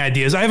guys have any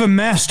ideas, I have a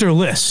master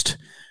list,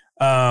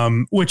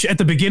 which at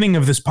the beginning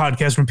of this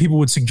podcast, when people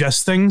would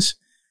suggest things,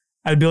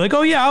 I'd be like,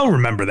 oh yeah, I'll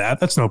remember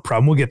that. That's no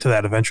problem. We'll get to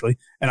that eventually.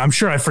 And I'm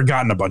sure I've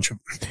forgotten a bunch of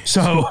them.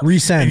 So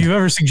resend. If you've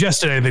ever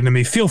suggested anything to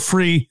me, feel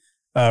free,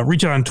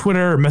 reach out on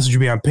Twitter or message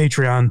me on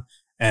Patreon,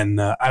 and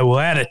I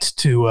will add it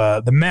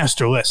to the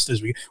master list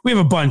as we have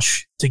a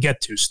bunch to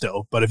get to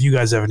still. But if you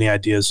guys have any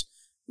ideas,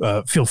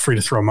 feel free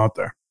to throw them out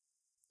there.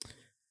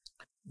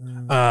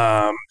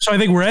 So I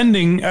think we're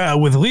ending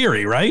with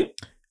Leary, right?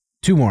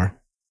 2 more.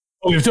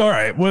 All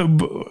right.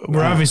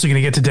 We're obviously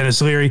going to get to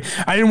Dennis Leary.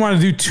 I didn't want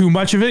to do too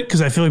much of it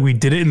because I feel like we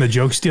did it in the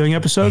joke stealing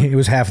episode. It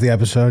was half the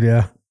episode,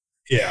 yeah.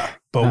 Yeah,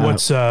 but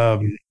what's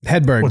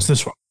Hedberg? What's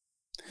this one?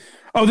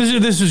 Oh,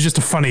 this is just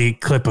a funny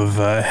clip of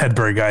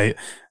Hedberg.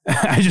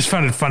 I just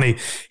found it funny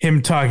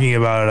him talking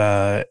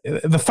about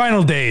the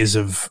final days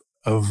of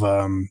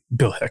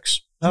Bill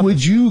Hicks.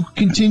 Would you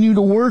continue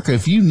to work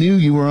if you knew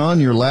you were on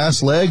your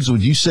last legs?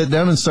 Would you sit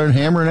down and start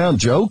hammering out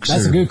jokes?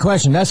 That's a good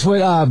question. That's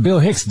what Bill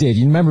Hicks did.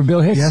 You remember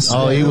Bill Hicks? Yes.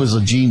 Oh, he was a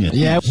genius.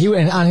 Yeah.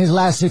 On his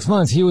last 6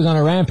 months, he was on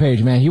a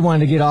rampage, man. He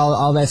wanted to get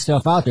all that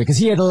stuff out there because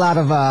he had a lot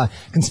of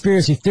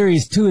conspiracy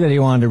theories too that he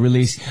wanted to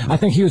release. I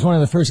think he was one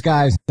of the first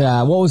guys.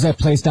 What was that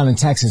place down in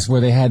Texas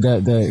where they had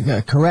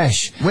the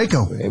Koresh?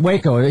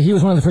 Waco. He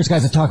was one of the first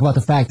guys to talk about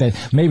the fact that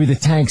maybe the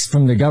tanks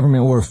from the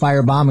government were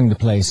firebombing the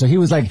place. So he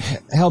was like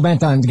hell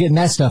bent on getting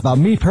that stuff out.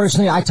 Me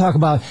personally, I talk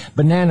about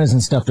bananas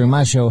and stuff during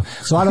my show,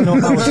 so I don't know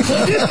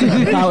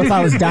if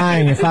I was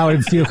dying, if I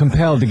would feel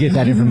compelled to get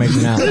that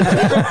information out.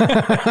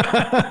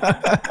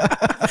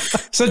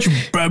 Such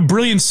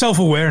brilliant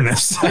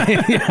self-awareness.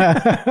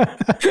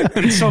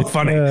 It's so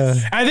funny.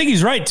 I think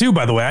he's right too,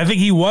 by the way. I think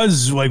he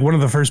was like one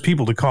of the first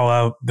people to call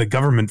out the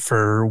government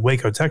for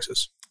Waco,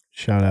 Texas.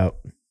 Shout out.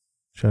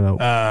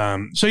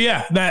 So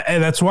yeah,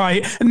 that's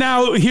why.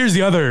 Now here's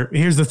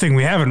the thing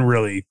we haven't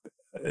really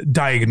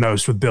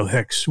diagnosed with Bill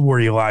Hicks were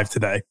he alive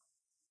today.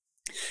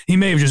 He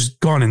may have just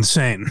gone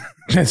insane.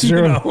 That's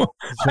true.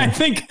 I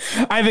think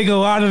a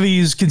lot of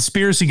these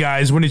conspiracy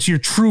guys, when it's your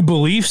true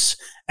beliefs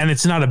and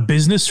it's not a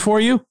business for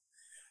you,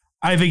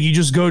 I think you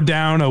just go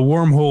down a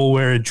wormhole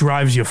where it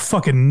drives you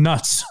fucking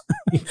nuts.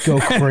 Go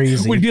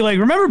crazy. We'd be like,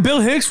 remember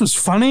Bill Hicks was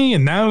funny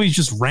and now he's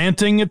just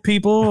ranting at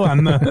people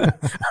on the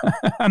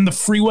on the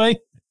freeway?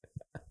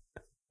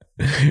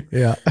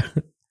 Yeah.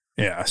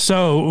 Yeah.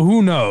 So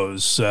who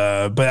knows?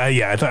 But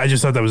I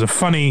just thought that was a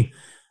funny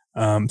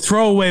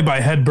throwaway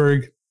by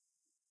Hedberg.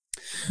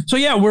 So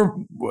yeah, we're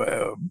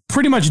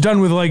pretty much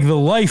done with like the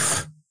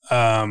life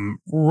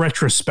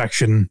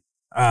retrospection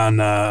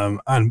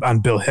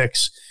on Bill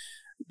Hicks,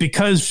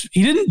 because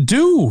he didn't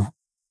do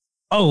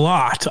a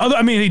lot.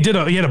 I mean,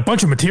 he had a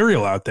bunch of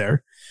material out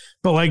there,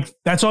 but like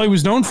that's all he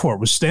was known for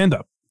was stand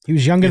up. He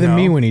was younger than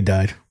me when he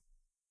died.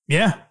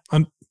 Yeah,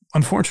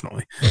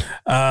 unfortunately.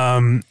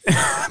 But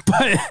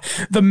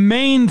the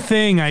main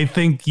thing I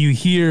think you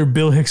hear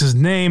Bill Hicks's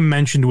name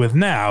mentioned with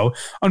now,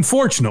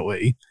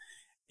 unfortunately,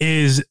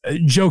 is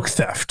joke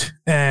theft,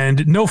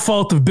 and no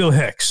fault of Bill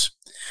Hicks,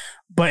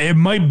 but it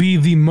might be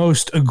the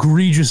most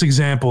egregious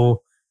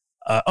example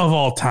of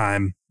all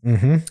time.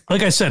 Mm-hmm.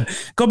 Like I said,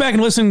 go back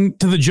and listen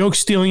to the joke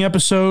stealing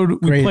episode.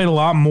 We played a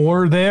lot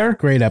more there.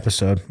 Great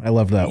episode. I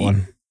love that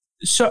one.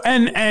 So,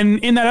 and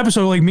in that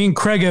episode, like me and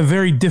Craig have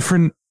very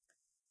different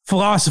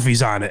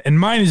philosophies on it. And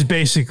mine is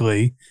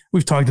basically,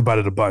 we've talked about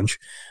it a bunch,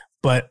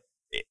 but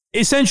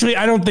essentially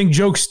I don't think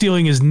joke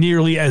stealing is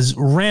nearly as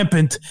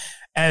rampant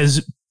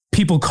as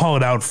people call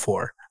it out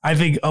for. I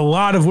think a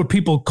lot of what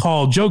people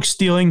call joke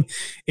stealing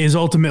is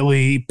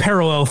ultimately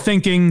parallel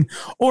thinking,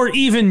 or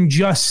even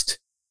just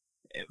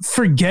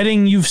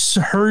forgetting you've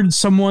heard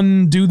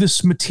someone do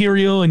this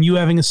material and you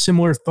having a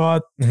similar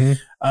thought.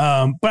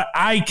 Mm-hmm. But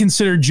I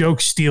consider joke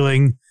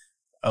stealing,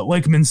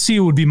 like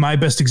Mencia would be my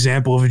best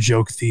example of a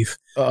joke thief.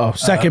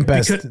 Second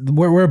best.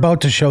 We're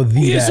about to show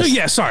the best. So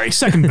yeah, sorry,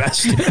 second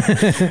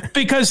best.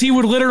 Because he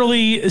would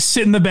literally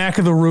sit in the back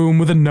of the room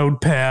with a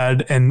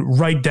notepad and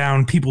write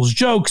down people's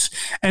jokes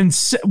and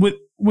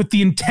with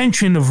the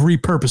intention of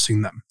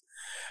repurposing them.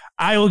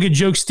 I look at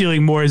joke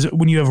stealing more as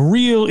when you have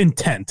real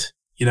intent,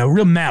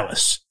 real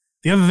malice.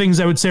 The other things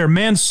I would say are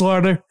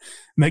manslaughter.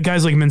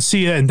 Guys like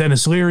Mencia and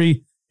Dennis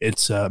Leary,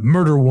 it's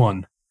murder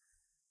one.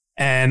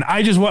 And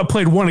I just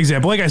played one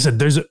example. Like I said,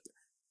 there's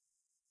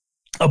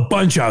a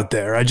bunch out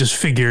there. I just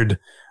figured,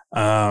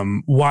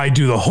 why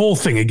do the whole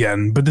thing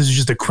again? But this is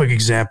just a quick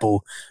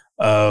example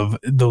of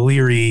the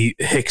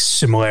Leary-Hicks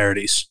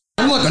similarities.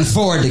 I'm looking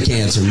forward to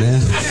cancer,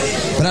 man.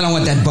 But I don't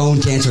want that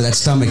bone cancer or that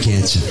stomach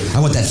cancer. I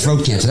want that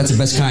throat cancer. That's the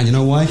best kind. You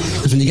know why?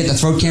 Because when you get the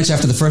throat cancer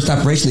after the first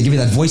operation, they give you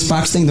that voice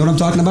box thing. Know what I'm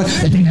talking about?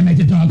 The thing that makes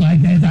you talk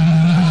like this.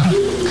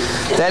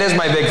 That is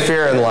my big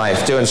fear in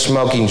life, doing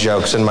smoking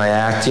jokes in my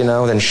act,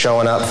 then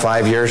showing up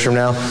 5 years from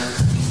now.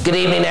 Good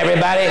evening,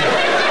 everybody.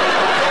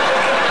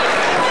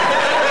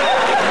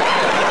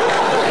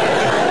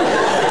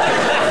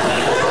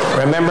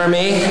 Remember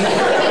me?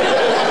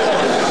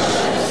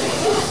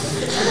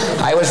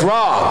 I was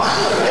wrong.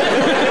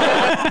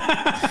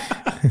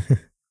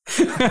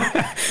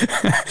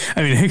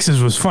 I mean,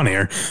 Hicks's was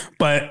funnier,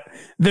 but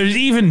there's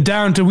even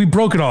down to, we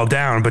broke it all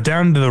down, but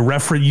down to the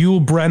reference,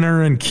 Yul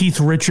Brynner and Keith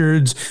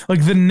Richards,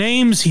 like the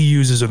names he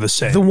uses are the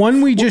same. The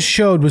one we just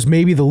showed was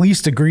maybe the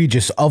least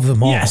egregious of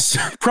them all. Yes,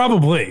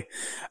 probably.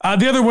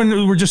 The other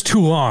one were just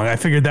too long. I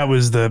figured that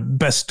was the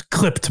best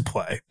clip to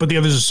play, but the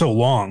others are so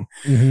long.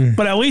 Mm-hmm.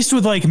 But at least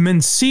with like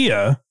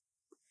Mencia,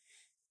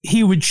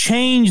 he would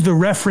change the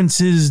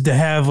references to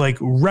have like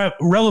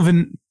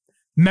relevant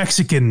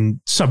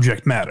Mexican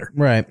subject matter.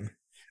 Right.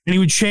 And he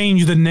would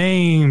change the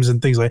names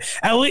and things like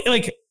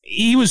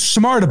he was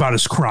smart about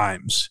his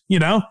crimes,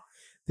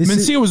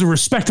 Mencia was a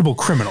respectable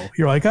criminal.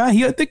 You're like,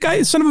 the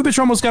guy, son of a bitch,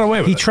 almost got away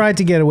with it. He tried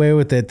to get away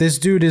with it. This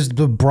dude is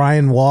the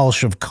Brian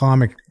Walsh of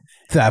comic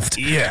theft.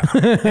 Yeah.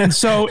 And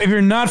so if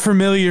you're not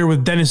familiar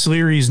with Dennis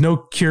Leary's No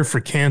Cure for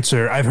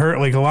Cancer, I've heard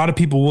like a lot of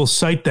people will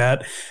cite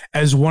that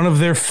as one of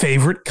their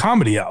favorite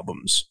comedy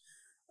albums,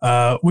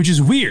 which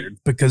is weird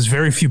because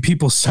very few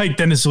people cite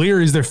Dennis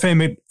Leary as their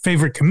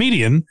favorite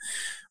comedian,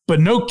 but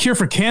No Cure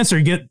for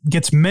Cancer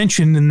gets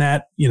mentioned in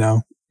that,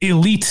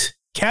 elite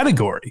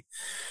category.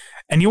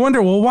 And you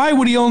wonder, well, why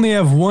would he only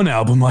have one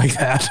album like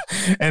that?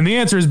 And the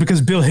answer is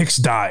because Bill Hicks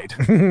died.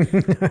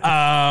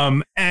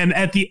 And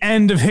at the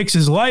end of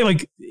Hicks's life,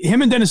 like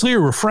him and Dennis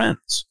Leary were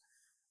friends.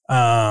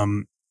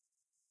 And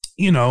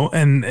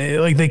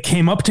like they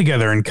came up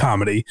together in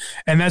comedy,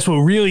 and that's what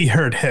really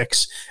hurt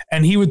Hicks.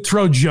 And he would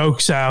throw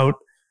jokes out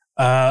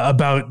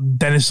about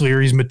Dennis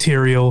Leary's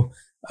material.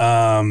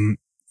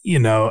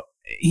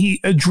 He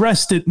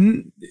addressed it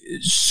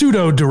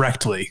pseudo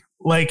directly.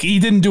 Like he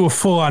didn't do a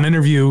full-on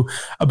interview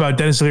about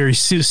Dennis Leary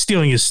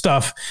stealing his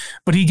stuff,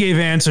 but he gave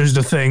answers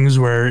to things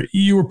where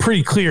you were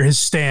pretty clear his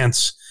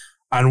stance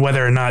on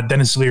whether or not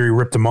Dennis Leary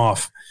ripped him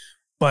off.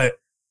 But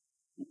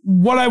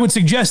what I would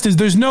suggest is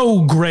there's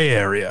no gray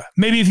area.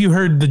 Maybe if you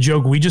heard the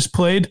joke we just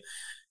played,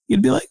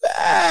 you'd be like,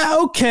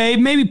 okay,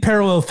 maybe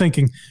parallel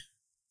thinking.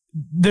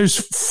 There's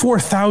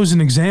 4,000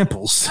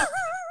 examples.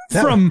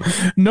 From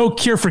No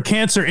Cure for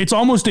Cancer, it's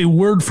almost a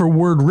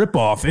word-for-word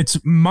ripoff. It's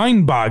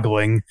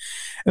mind-boggling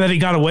that he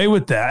got away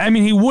with that. I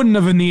mean, he wouldn't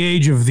have in the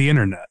age of the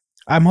internet.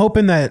 I'm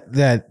hoping that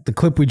the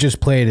clip we just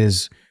played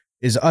is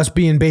us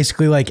being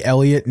basically like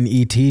Elliot and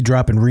E.T.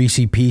 dropping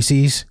Reese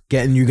Pieces,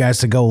 getting you guys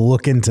to go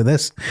look into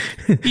this.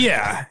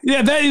 Yeah.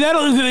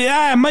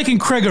 Mike and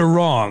Craig are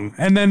wrong.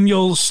 And then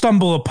you'll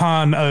stumble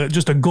upon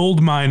just a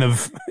gold mine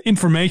of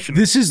information.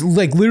 This is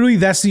like literally,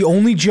 that's the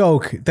only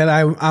joke that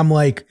I'm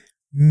like,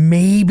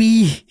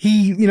 maybe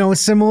he, is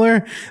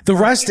similar. The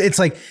rest, it's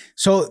like,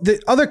 so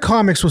the other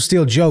comics will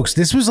steal jokes.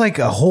 This was like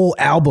a whole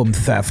album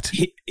theft.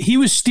 He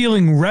was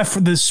stealing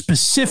the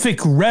specific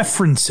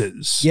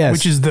references, yes,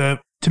 which is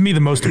to me,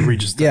 the most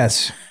egregious thing.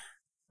 Yes.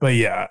 But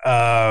yeah,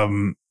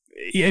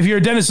 if you're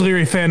a Dennis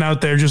Leary fan out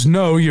there, just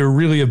know you're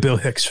really a Bill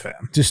Hicks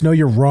fan. Just know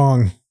you're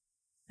wrong.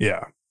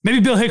 Yeah. Maybe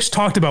Bill Hicks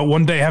talked about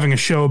one day having a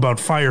show about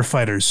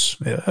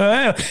firefighters.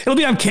 It'll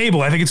be on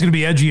cable. I think it's going to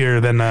be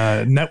edgier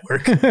than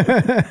network.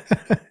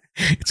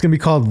 It's going to be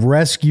called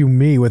Rescue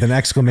Me with an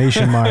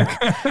exclamation mark.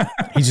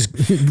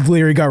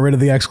 Leary got rid of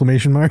the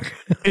exclamation mark.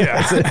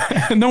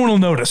 Yeah. No one will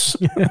notice.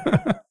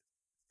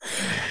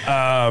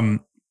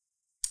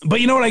 But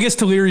you know what? I guess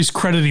to Leary's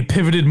credit, he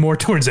pivoted more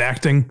towards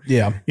acting.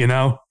 Yeah.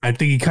 I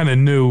think he kind of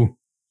knew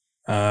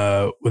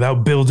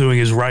without Bill doing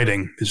his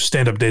writing, his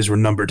stand-up days were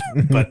numbered.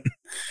 But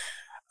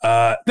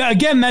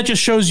again, that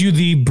just shows you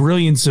the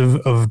brilliance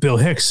of Bill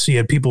Hicks. He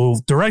had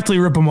people directly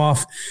rip him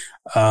off.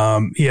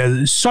 He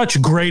has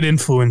such great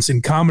influence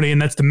in comedy,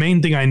 and that's the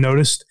main thing I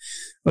noticed.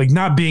 Like,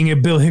 not being a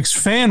Bill Hicks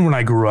fan when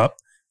I grew up,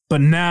 but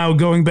now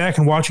going back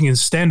and watching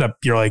his stand-up,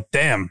 you're like,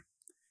 damn.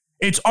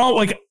 It's all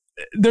like,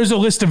 there's a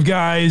list of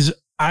guys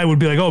I would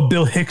be like, oh,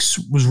 Bill Hicks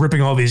was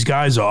ripping all these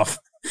guys off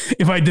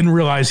if I didn't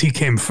realize he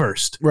came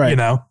first. Right.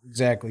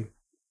 Exactly.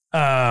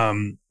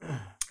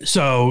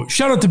 So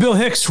shout out to Bill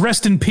Hicks,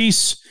 rest in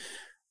peace.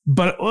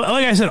 But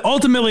like I said,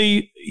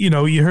 ultimately,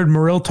 you heard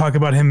Morrill talk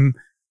about him.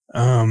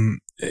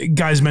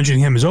 Guys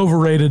mentioning him as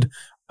overrated.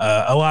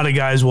 A lot of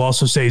guys will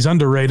also say he's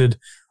underrated,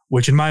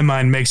 which in my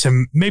mind makes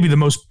him maybe the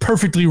most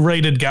perfectly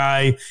rated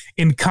guy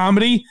in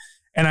comedy.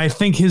 And I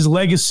think his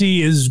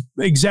legacy is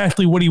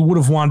exactly what he would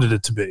have wanted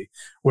it to be,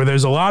 where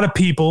there's a lot of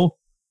people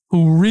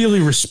who really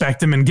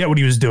respect him and get what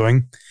he was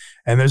doing.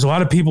 And there's a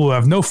lot of people who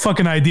have no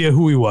fucking idea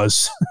who he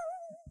was.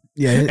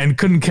 Yeah. And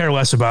couldn't care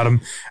less about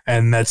him.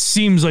 And that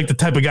seems like the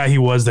type of guy he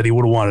was, that he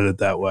would have wanted it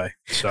that way.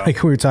 So,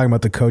 like we were talking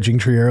about the coaching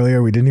tree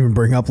earlier. We didn't even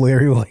bring up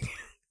Larry. Like,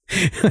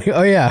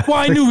 oh yeah. Well,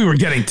 I knew we were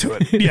getting to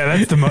it. Yeah,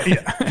 that's the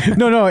yeah.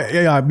 No.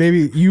 Yeah,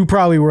 maybe you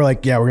probably were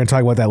like, yeah, we're gonna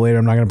talk about that later.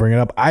 I'm not gonna bring it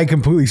up. I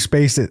completely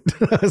spaced it.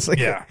 I was like,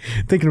 yeah,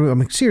 thinking. I'm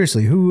like,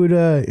 seriously, who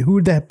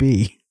would that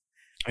be?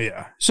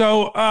 Yeah.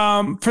 So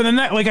for the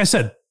next, like I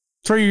said,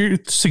 throw your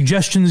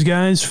suggestions,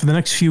 guys, for the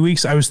next few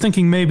weeks. I was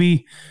thinking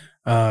maybe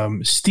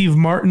Steve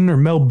Martin or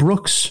Mel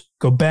Brooks,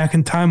 go back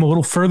in time a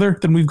little further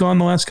than we've gone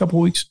the last couple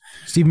of weeks.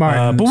 Steve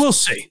Martin, but we'll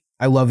see.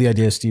 I love the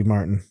idea of Steve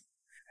Martin.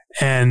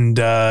 And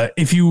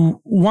if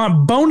you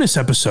want bonus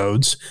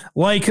episodes,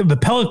 like the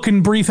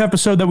Pelican Brief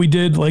episode that we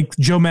did, like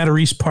Joe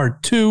Matarese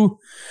Part 2,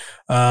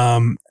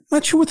 not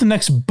sure what the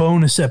next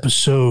bonus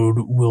episode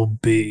will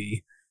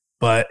be,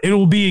 but it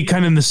will be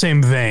kind of in the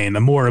same vein,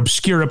 a more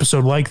obscure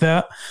episode like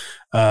that.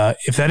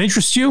 If that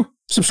interests you,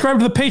 subscribe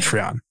to the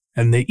Patreon.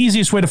 And the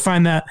easiest way to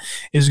find that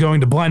is going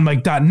to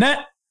blindmike.net.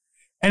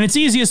 And it's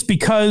easiest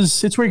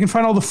because it's where you can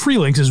find all the free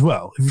links as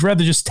well. If you'd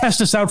rather just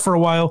test us out for a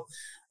while,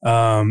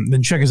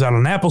 then check us out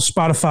on Apple,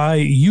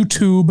 Spotify,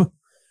 YouTube.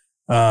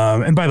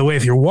 And by the way,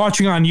 if you're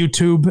watching on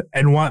YouTube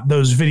and want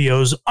those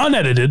videos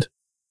unedited,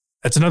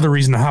 that's another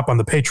reason to hop on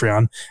the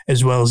Patreon,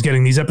 as well as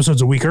getting these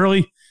episodes a week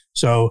early.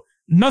 So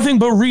nothing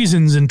but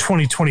reasons in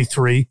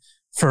 2023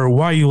 for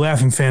Why You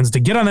Laughing fans to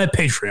get on that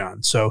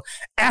Patreon. So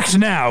act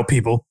now,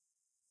 people.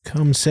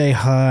 Come say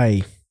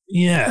hi.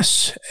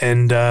 Yes.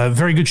 And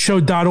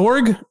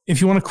verygoodshow.org.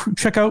 If you want to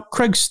check out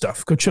Craig's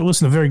stuff, go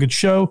listen to Very Good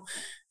Show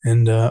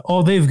and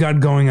all they've got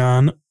going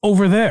on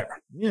over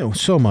there. Yeah,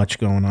 so much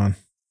going on.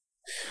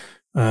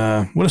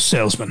 What a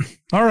salesman.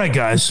 All right,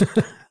 guys.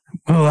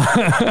 We'll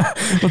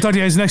talk to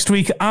you guys next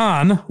week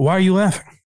on Why Are You Laughing?